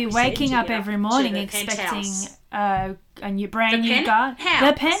they're going to be waking up every morning expecting a brand new garden.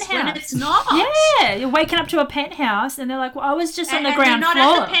 The penthouse. When it's not. Yeah, you're waking up to a penthouse and they're like, well, I was just on the ground floor. And they're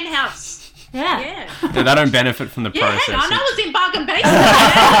not at the penthouse. Yeah. They don't benefit from the process. Yeah, I was in bargain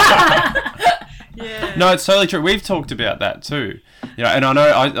basement. Yeah. No, it's totally true. We've talked about that too. And I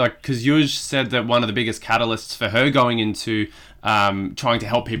know, because you said that one of the biggest catalysts for her going into trying to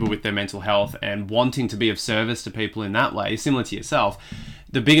help people with their mental health and wanting to be of service to people in that way, similar to yourself,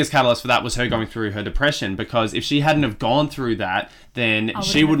 the biggest catalyst for that was her going through her depression, because if she hadn't have gone through that, then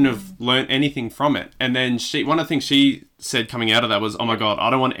she wouldn't have learnt anything from it. And then one of the things she said coming out of that was, oh my God, I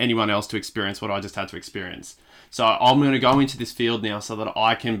don't want anyone else to experience what I just had to experience. So I'm going to go into this field now so that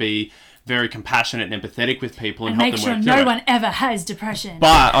I can be very compassionate and empathetic with people and help them work through it. Make sure no one ever has depression.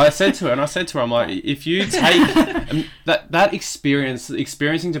 But I said to her, I'm like, if you take that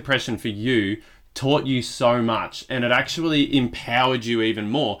experiencing depression for you taught you so much, and it actually empowered you even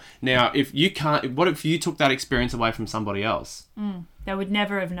more. Now, what if you took that experience away from somebody else? They would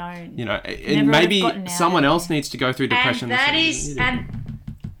never have known. And maybe someone else needs to go through depression.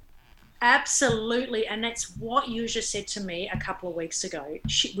 Absolutely, and that's what you just said to me a couple of weeks ago.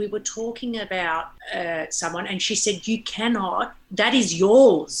 We were talking about someone, and she said, you cannot, that is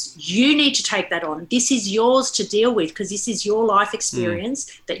yours. You need to take that on. This is yours to deal with, because this is your life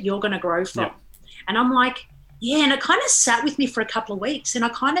experience that you're going to grow from. Yep. And I'm like, and it kind of sat with me for a couple of weeks, and I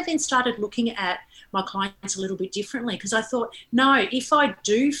kind of then started looking at my clients a little bit differently, because I thought, no, if I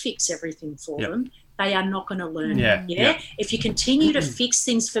do fix everything for them, they are not going to learn. If you continue to fix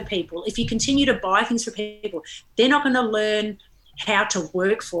things for people, if you continue to buy things for people, they're not going to learn how to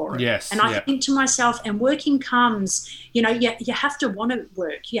work for it. Yes. And I think to myself, and working comes, you have to want to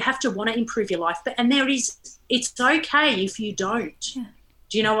work. You have to want to improve your life. It's okay if you don't. Yeah.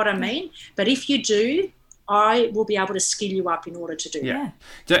 Do you know what I mean? But if you do, I will be able to skill you up in order to do that.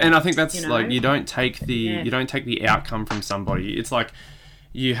 And I think that's like, you don't take the outcome from somebody. It's like,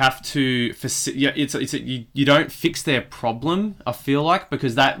 you have to you don't fix their problem, I feel like,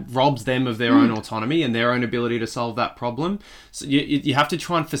 because that robs them of their own autonomy and their own ability to solve that problem. So you have to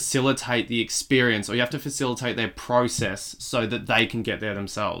try and facilitate the experience, or you have to facilitate their process so that they can get there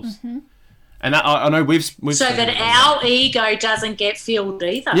themselves. Mm-hmm. And that, I know we've so that our ego doesn't get filled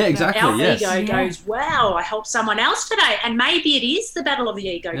either. Yeah, exactly. Our ego goes, wow, I helped someone else today, and maybe it is the battle of the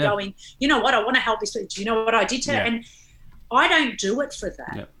ego going, you know what, I want to help this. Do you know what I did to her? And I don't do it for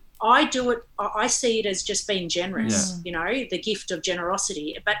that. Yep. I do it, I see it as just being generous, the gift of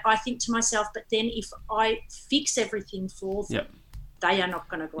generosity. But I think to myself, but then if I fix everything for them, they are not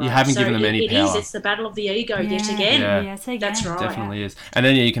going to grow. You haven't given them any power. It's the battle of the ego yet again. Yeah. That's right. Definitely is. And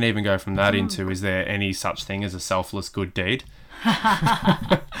then you can even go from that into, is there any such thing as a selfless good deed?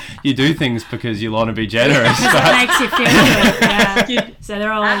 You do things because you want to be generous. Because it makes you feel good. So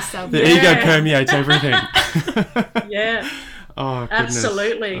they're always selfish. The ego permeates everything. Oh, goodness.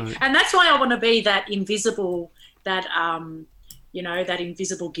 Absolutely. And that's why I want to be that invisible, that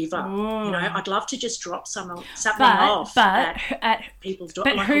invisible giver. Ooh. I'd love to just drop something off at people's door.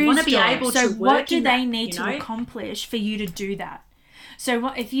 But like, who's I want to be able so to work what do in they that, need to accomplish for you to do that? So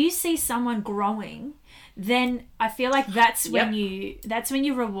if you see someone growing, then I feel like that's when you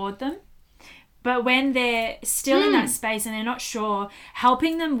reward them. But when they're still in that space and they're not sure,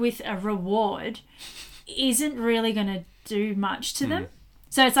 helping them with a reward isn't really going to do much to them.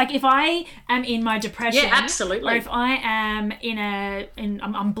 So it's like, if I am in my depression, absolutely, or if I am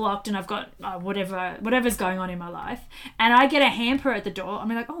I'm blocked and I've got whatever's going on in my life, and I get a hamper at the door, I'm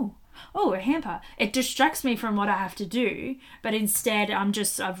like, oh, a hamper. It distracts me from what I have to do, but instead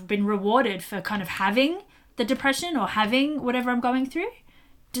I've been rewarded for kind of having the depression or having whatever I'm going through.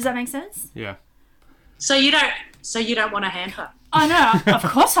 Does that make sense? Yeah. So you don't want a hamper? Oh no, of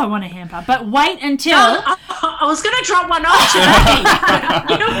course I want a hamper, but wait until... I was going to drop one off today.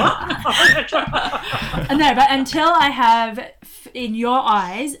 You know what? No, but until I have, in your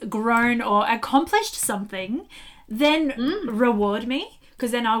eyes, grown or accomplished something, then reward me,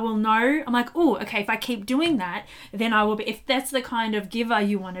 because then I will know. I'm like, oh, okay, if I keep doing that, then I will be... If that's the kind of giver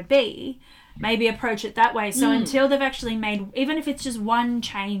you want to be, maybe approach it that way. So until they've actually made, even if it's just one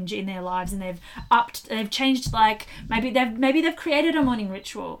change in their lives, and they've changed, like maybe they've created a morning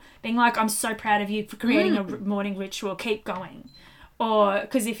ritual, being like, I'm so proud of you for creating a morning ritual, keep going. Or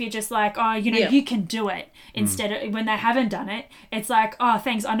because if you're just like, oh, you can do it, instead of when they haven't done it, it's like, oh,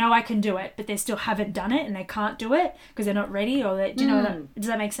 thanks, I know I can do it, but they still haven't done it and they can't do it because they're not ready, or do you know does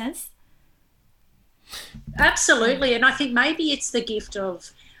that make sense? Absolutely. And I think maybe it's the gift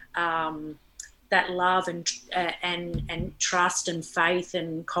of that love and trust and faith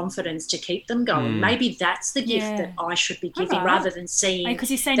and confidence to keep them going. Maybe that's the gift that I should be giving, rather than seeing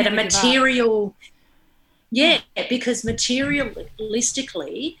that a material... Yeah, because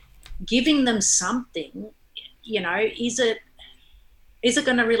materialistically, giving them something, is it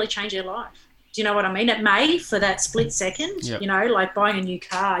going to really change their life? Do you know what I mean? It may for that split second, like buying a new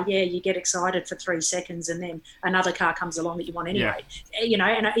car. Yeah, you get excited for 3 seconds and then another car comes along that you want anyway. Yeah.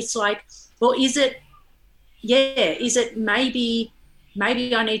 And it's like, well, is it maybe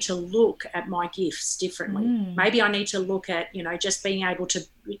I need to look at my gifts differently. Maybe I need to look at, just being able to,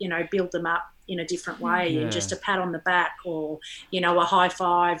 build them up in a different way, and just a pat on the back, or, a high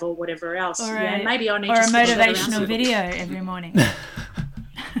five, or whatever else. Or maybe I need or to... a motivational video every morning.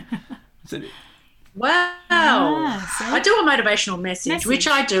 Wow. I do a motivational message, which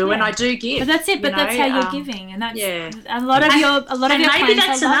I do, and I do give. But that's it. But that's how you're giving, and that's a lot of your maybe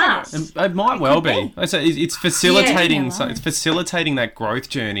that's enough. It might well be. It's facilitating. It's facilitating that growth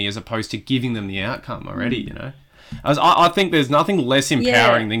journey as opposed to giving them the outcome already. I think there's nothing less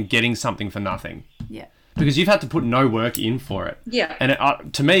empowering than getting something for nothing. Yeah. Because you've had to put no work in for it. Yeah.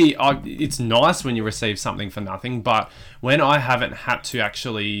 And to me, it's nice when you receive something for nothing, but when I haven't had to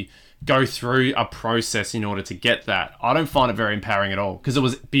actually go through a process in order to get that, I don't find it very empowering at all, because it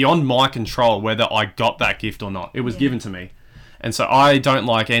was beyond my control whether I got that gift or not. It was given to me. And so I don't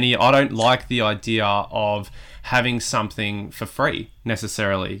like the idea of having something for free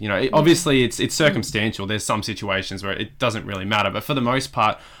necessarily. You know, obviously it's circumstantial. There's some situations where it doesn't really matter, but for the most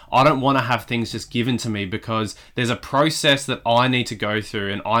part, I don't want to have things just given to me, because there's a process that I need to go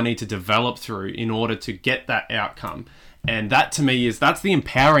through and I need to develop through in order to get that outcome. And that to me that's the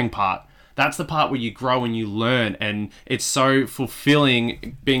empowering part. That's the part where you grow and you learn, and it's so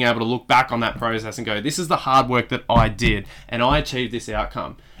fulfilling being able to look back on that process and go, this is the hard work that I did and I achieved this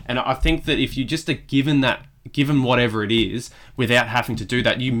outcome. And I think that if you just are given whatever it is without having to do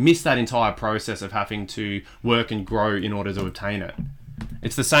that, you miss that entire process of having to work and grow in order to obtain it.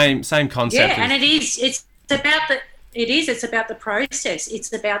 It's the same concept. Yeah, and it's about the process.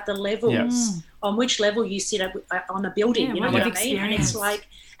 It's about the levels, on which level you sit up on a building, you know what I mean? And it's like,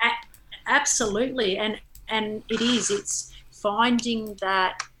 absolutely. And it's finding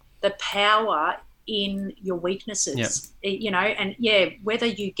that the power in your weaknesses, you know, and whether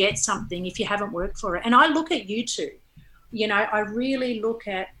you get something if you haven't worked for it. And I look at you two, you know, I really look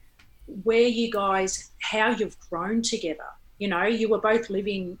at where you guys, how you've grown together. You know, you were both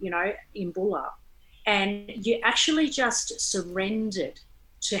living, you know, in Bulla, and you actually just surrendered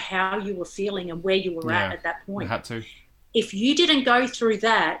to how you were feeling and where you were at that point. I had to. If you didn't go through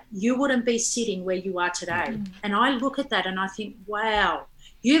that, you wouldn't be sitting where you are today. And I look at that and I think, wow,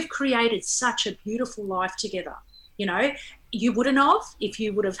 you've created such a beautiful life together. You know, you wouldn't have if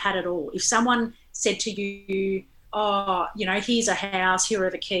you would have had it all. If someone said to you, oh, you know, here's a house, here are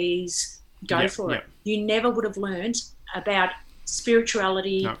the keys, go for it. You never would have learned about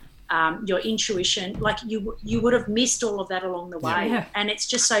spirituality, your intuition. Like you would have missed all of that along the way. And it's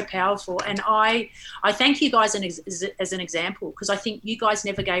just so powerful. And I thank you guys as an example, because I think you guys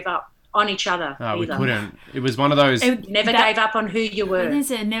never gave up on each other either. We couldn't. It was one of those... You never gave up on who you were.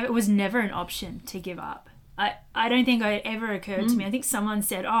 It was never an option to give up. I don't think it ever occurred to me. I think someone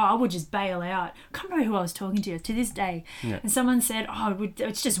said, oh, I would just bail out. I can't remember who I was talking to this day. And someone said, oh,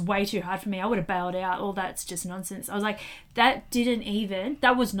 it's just way too hard for me. I would have bailed out. All that's just nonsense. I was like, that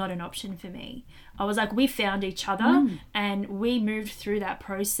was not an option for me. I was like, we found each other and we moved through that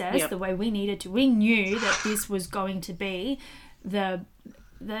process the way we needed to. We knew that this was going to be the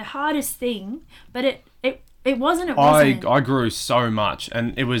hardest thing, but it wasn't. I grew so much,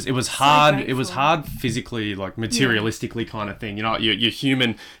 and it was hard. It was hard physically, like materialistically, kind of thing. You know, your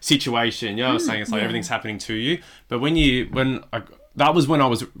human situation. You know, I was saying it's like everything's happening to you. But that was when I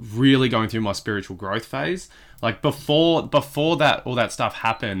was really going through my spiritual growth phase. Like before that, all that stuff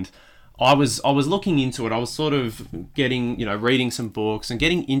happened. I was looking into it. I was sort of getting, you know, reading some books and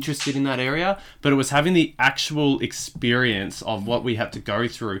getting interested in that area, but it was having the actual experience of what we had to go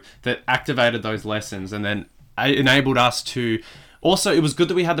through that activated those lessons, and then enabled us to. Also, it was good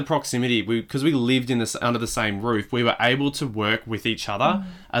that we had the proximity because we lived under the same roof. We were able to work with each other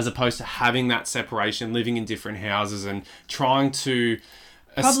as opposed to having that separation, living in different houses and trying to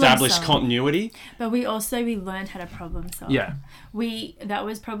establish continuity. But we learned how to problem solve. That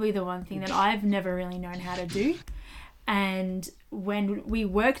was probably the one thing that I've never really known how to do. And when we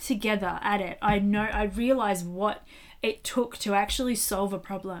worked together at it, I realized what it took to actually solve a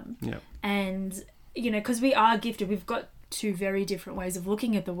problem. And you know, because we are gifted, we've got two very different ways of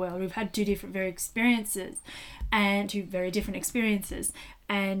looking at the world. We've had two very different experiences,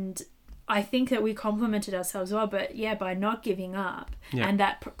 and I think that we complemented ourselves well, but by not giving up and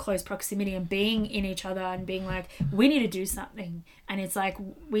that close proximity and being in each other and being like, we need to do something. And it's like,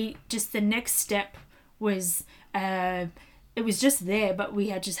 the next step was, it was just there, but we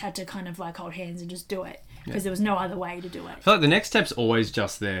had to kind of like hold hands and just do it because there was no other way to do it. I feel like the next step's always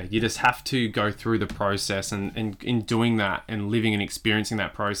just there. You just have to go through the process, and in doing that and living and experiencing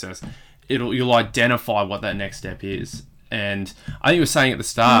that process, you'll identify what that next step is. And I think you were saying at the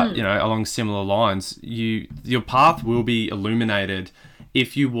start, you know, along similar lines, your path will be illuminated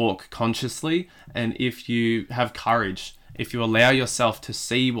if you walk consciously and if you have courage. If you allow yourself to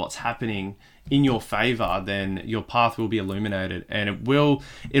see what's happening in your favor, then your path will be illuminated, and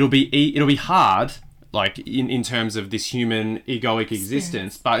it'll be hard, like in terms of this human egoic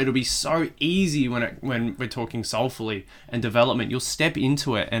existence, but it'll be so easy when we're talking soulfully and development. You'll step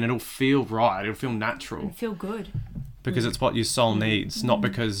into it and it'll feel right. It'll feel natural. It'll feel good. Because it's what your soul needs, not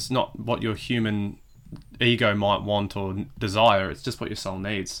what your human ego might want or desire. It's just what your soul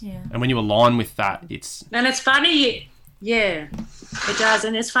needs. And when you align with that, And it's funny, it does.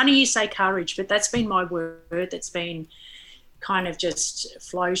 And it's funny you say courage, but that's been my word that's been kind of just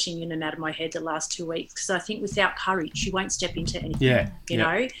floating in and out of my head the last 2 weeks, because I think without courage, you won't step into anything. You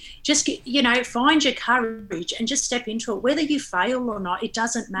know, just, you know, find your courage and just step into it. Whether you fail or not, it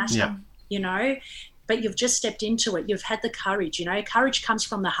doesn't matter, you know. but you've just stepped into it. You've had the courage, you know. Courage comes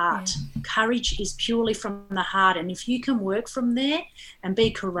from the heart. Yeah. Courage is purely from the heart. And if you can work from there and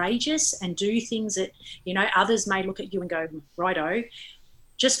be courageous and do things that, you know, others may look at you and go, righto,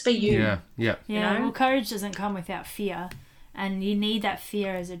 just be you. Yeah. You know? Well, courage doesn't come without fear. And you need that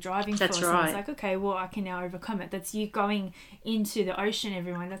fear as a driving force. That's right. And it's like, okay, well, I can now overcome it. That's you going into the ocean,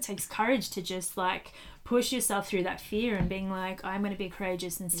 everyone. That takes courage to just like push yourself through that fear and being like, I'm going to be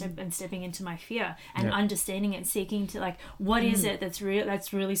courageous and stepping into my fear and understanding it and seeking to like, what is it that's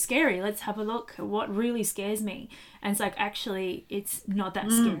really scary? Let's have a look at what really scares me. And it's like, actually, it's not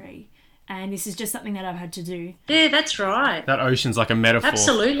that scary. And this is just something that I've had to do. Yeah, that's right. That ocean's like a metaphor.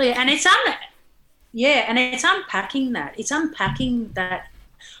 Absolutely. And it's unpacking that. It's unpacking that.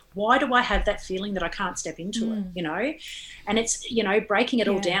 Why do I have that feeling that I can't step into it, you know? And it's, you know, breaking it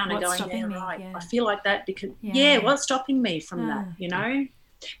all down and going, I feel like that because, what's stopping me from that, you know?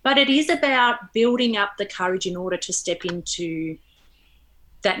 But it is about building up the courage in order to step into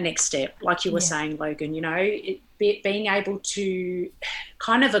that next step, like you were saying, Logan, you know, being able to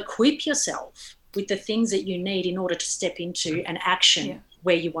kind of equip yourself with the things that you need in order to step into an action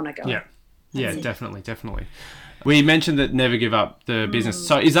where you want to go. Yeah, definitely. We mentioned that Never Give Up, the business.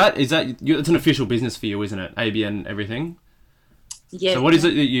 So is that it's an official business for you, isn't it? ABN everything. Yeah. So what is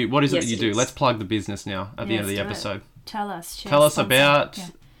it that you do? Let's plug the business now at the end of the episode. Tell us about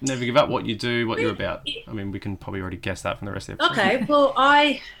Never Give Up, what you do, what you're about. I mean, we can probably already guess that from the rest of the episode. Okay. Well,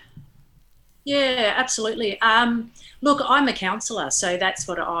 absolutely. Look, I'm a counsellor, so that's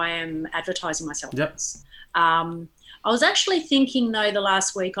what I am advertising myself as. I was actually thinking, though, the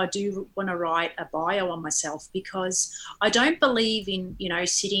last week I do want to write a bio on myself because I don't believe in, you know,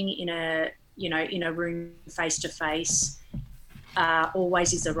 sitting in a room face to face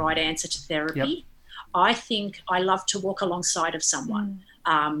always is the right answer to therapy. I think I love to walk alongside of someone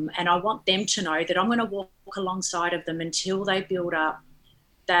and I want them to know that I'm going to walk alongside of them until they build up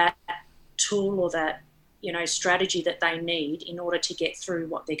that tool or that, you know, strategy that they need in order to get through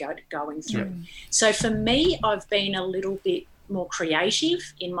what they're going through. So for me, I've been a little bit more creative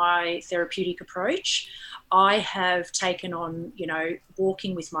in my therapeutic approach. I have taken on, you know,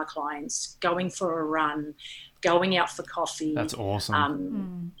 walking with my clients, going for a run, going out for coffee. That's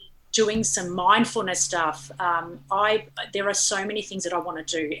awesome. Doing some mindfulness stuff. There are so many things that I want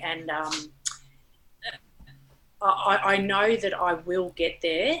to do, and I know that I will get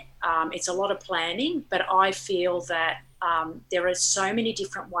there. It's a lot of planning, but I feel that there are so many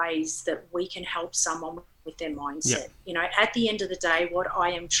different ways that we can help someone with their mindset. You know, at the end of the day, what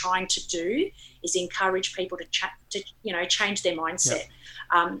I am trying to do is encourage people to change their mindset.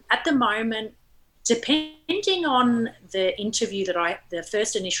 At the moment, depending on the interview the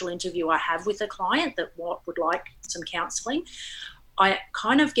first initial interview I have with a client that would like some counselling, I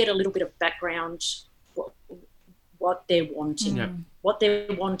kind of get a little bit of background what they're wanting, what they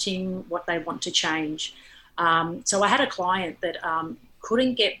want to change. So I had a client that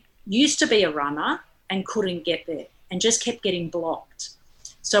used to be a runner and couldn't get there and just kept getting blocked.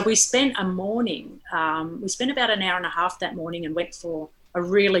 So we spent about an hour and a half that morning and went for a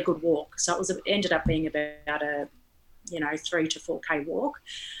really good walk. So it ended up being about a 3 to 4K walk.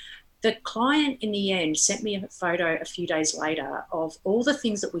 The client in the end sent me a photo a few days later of all the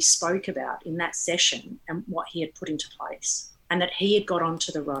things that we spoke about in that session and what he had put into place and that he had got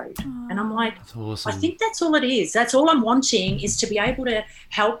onto the road. And I'm like, that's awesome. I think that's all it is. That's all I'm wanting is to be able to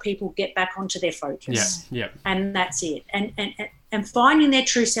help people get back onto their focus. And that's it. And finding their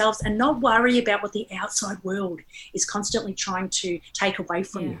true selves and not worry about what the outside world is constantly trying to take away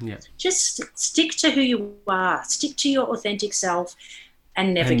from you. Just stick to who you are. Stick to your authentic self.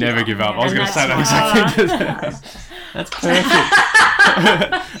 And never give up. I was going to say that exactly. That's perfect.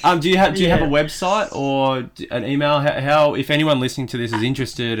 Do you have a website or an email? How if anyone listening to this is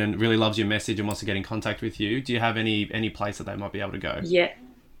interested and really loves your message and wants to get in contact with you, do you have any place that they might be able to go?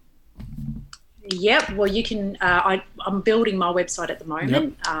 Well, you can. I'm building my website at the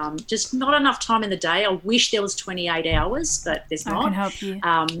moment. Just not enough time in the day. I wish there was 28 hours, but there's not. I can help you.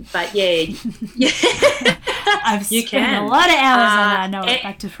 But yeah. I've spent a lot of hours on that. No,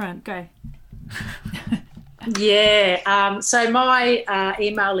 back to front. Go. So my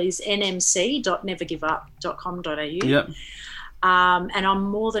email is nmc.nevergiveup.com.au. And I'm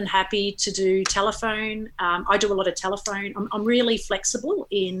more than happy to do telephone. I do a lot of telephone. I'm really flexible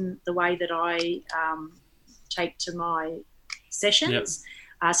in the way that I take to my sessions.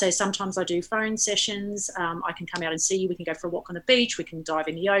 So sometimes I do phone sessions. I can come out and see you. We can go for a walk on the beach. We can dive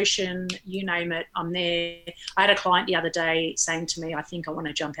in the ocean. You name it, I'm there. I had a client the other day saying to me, I think I want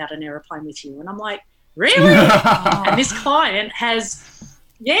to jump out an aeroplane with you. And I'm like, really? And this client has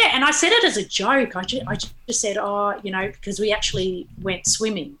Yeah, and I said it as a joke. I just said, because we actually went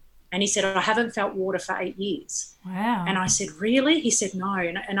swimming. And he said, I haven't felt water for 8 years. Wow. And I said, really? He said, no.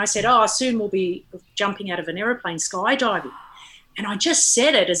 And I said, soon we'll be jumping out of an aeroplane skydiving. And I just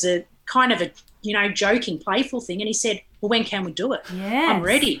said it as a kind of a, joking, playful thing. And he said, well, when can we do it? Yes. I'm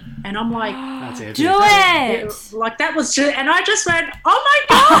ready. And I'm like, that's it. Do it. Like that was just, and I just went, oh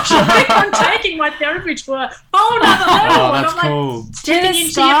my gosh, I think I'm taking my therapy to a whole nother level. Oh, that's and I'm cool. like, stepping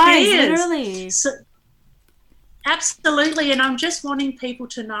into your fears. Literally. So, absolutely. And I'm just wanting people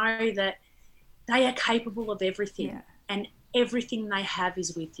to know that they are capable of everything and everything they have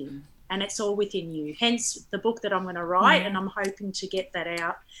is within, and it's all within you. Hence the book that I'm going to write, and I'm hoping to get that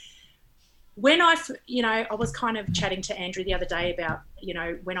out. When I was kind of chatting to Andrew the other day about,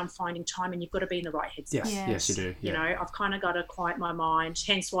 when I'm finding time, and you've got to be in the right headspace. Yes, you do. Yeah. I've kind of got to quiet my mind,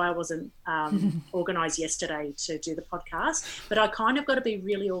 hence why I wasn't organised yesterday to do the podcast. But I kind of got to be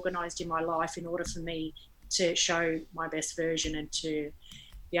really organised in my life in order for me to show my best version and to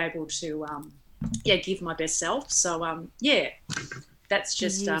be able to, give my best self. So, that's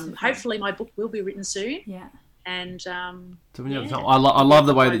just, hopefully my book will be written soon. Yeah. And I love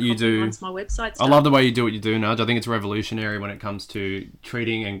the way that you do. My website I love the way you do what you do, Nudge. I think it's revolutionary when it comes to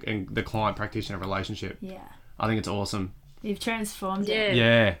treating and the client-practitioner relationship. Yeah. I think it's awesome. You've transformed it.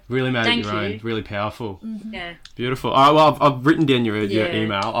 Yeah, really made it your own. Really powerful. Mm-hmm. Yeah. Beautiful. Well, I've written down your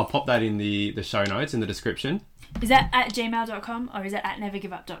email. I'll pop that in the show notes in the description. Is that at gmail.com or is it at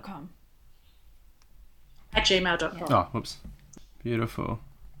nevergiveup.com? At gmail.com. Oh, whoops. Beautiful.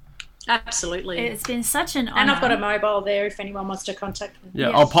 Absolutely. It's been such an honour. And I've got a mobile there if anyone wants to contact me. Yeah,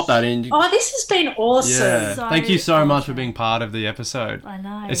 I'll pop that in. Oh, this has been awesome. Yeah. Thank you so much for being part of the episode. I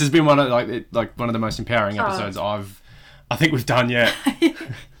know. This has been one of one of the most empowering episodes I think we've done yet.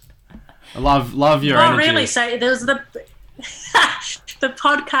 I love your energy. Oh, really? So there was the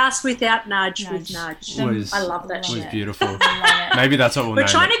podcast without Nudge with Nudge. I love that shit. It was beautiful. Maybe that's what We're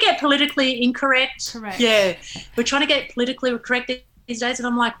trying to get politically incorrect. Correct. Yeah. We're trying to get politically correct these days, and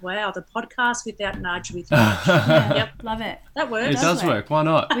I'm like, wow, the podcast without Nudge with Nudge. Yep. Love it. That works. It does work. Why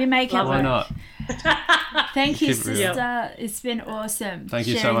not? We make it work. Why not? Thank you, sister. It's been awesome. Thank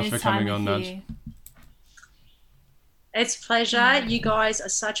you so much for coming on, Nudge. It's a pleasure. You guys are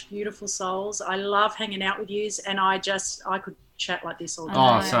such beautiful souls. I love hanging out with you, and I could chat like this all day.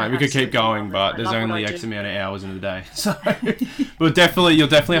 Oh, sorry. We could keep going, but there's only X amount of hours in the day. So, you'll definitely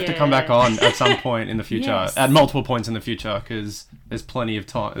have to come back on at some point in the future, at multiple points in the future, because there's plenty of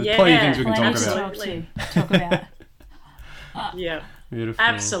time. There's plenty of things we can talk about. Yeah. Beautiful.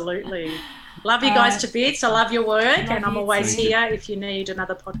 Absolutely. Love you guys to bits. I love your work, and I'm always here if you need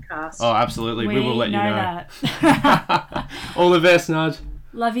another podcast. Oh, absolutely. We will let you know. That. All the best, Nudge.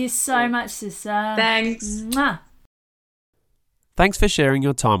 Love you so much, sister. Thanks. Mwah. Thanks for sharing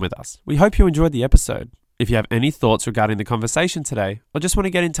your time with us. We hope you enjoyed the episode. If you have any thoughts regarding the conversation today, or just want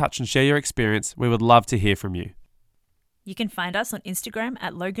to get in touch and share your experience, we would love to hear from you. You can find us on Instagram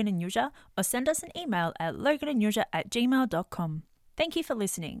at Logan and Yuzha, or send us an email at loganandyuzha@gmail.com. Thank you for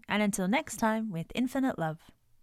listening, and until next time, with infinite love.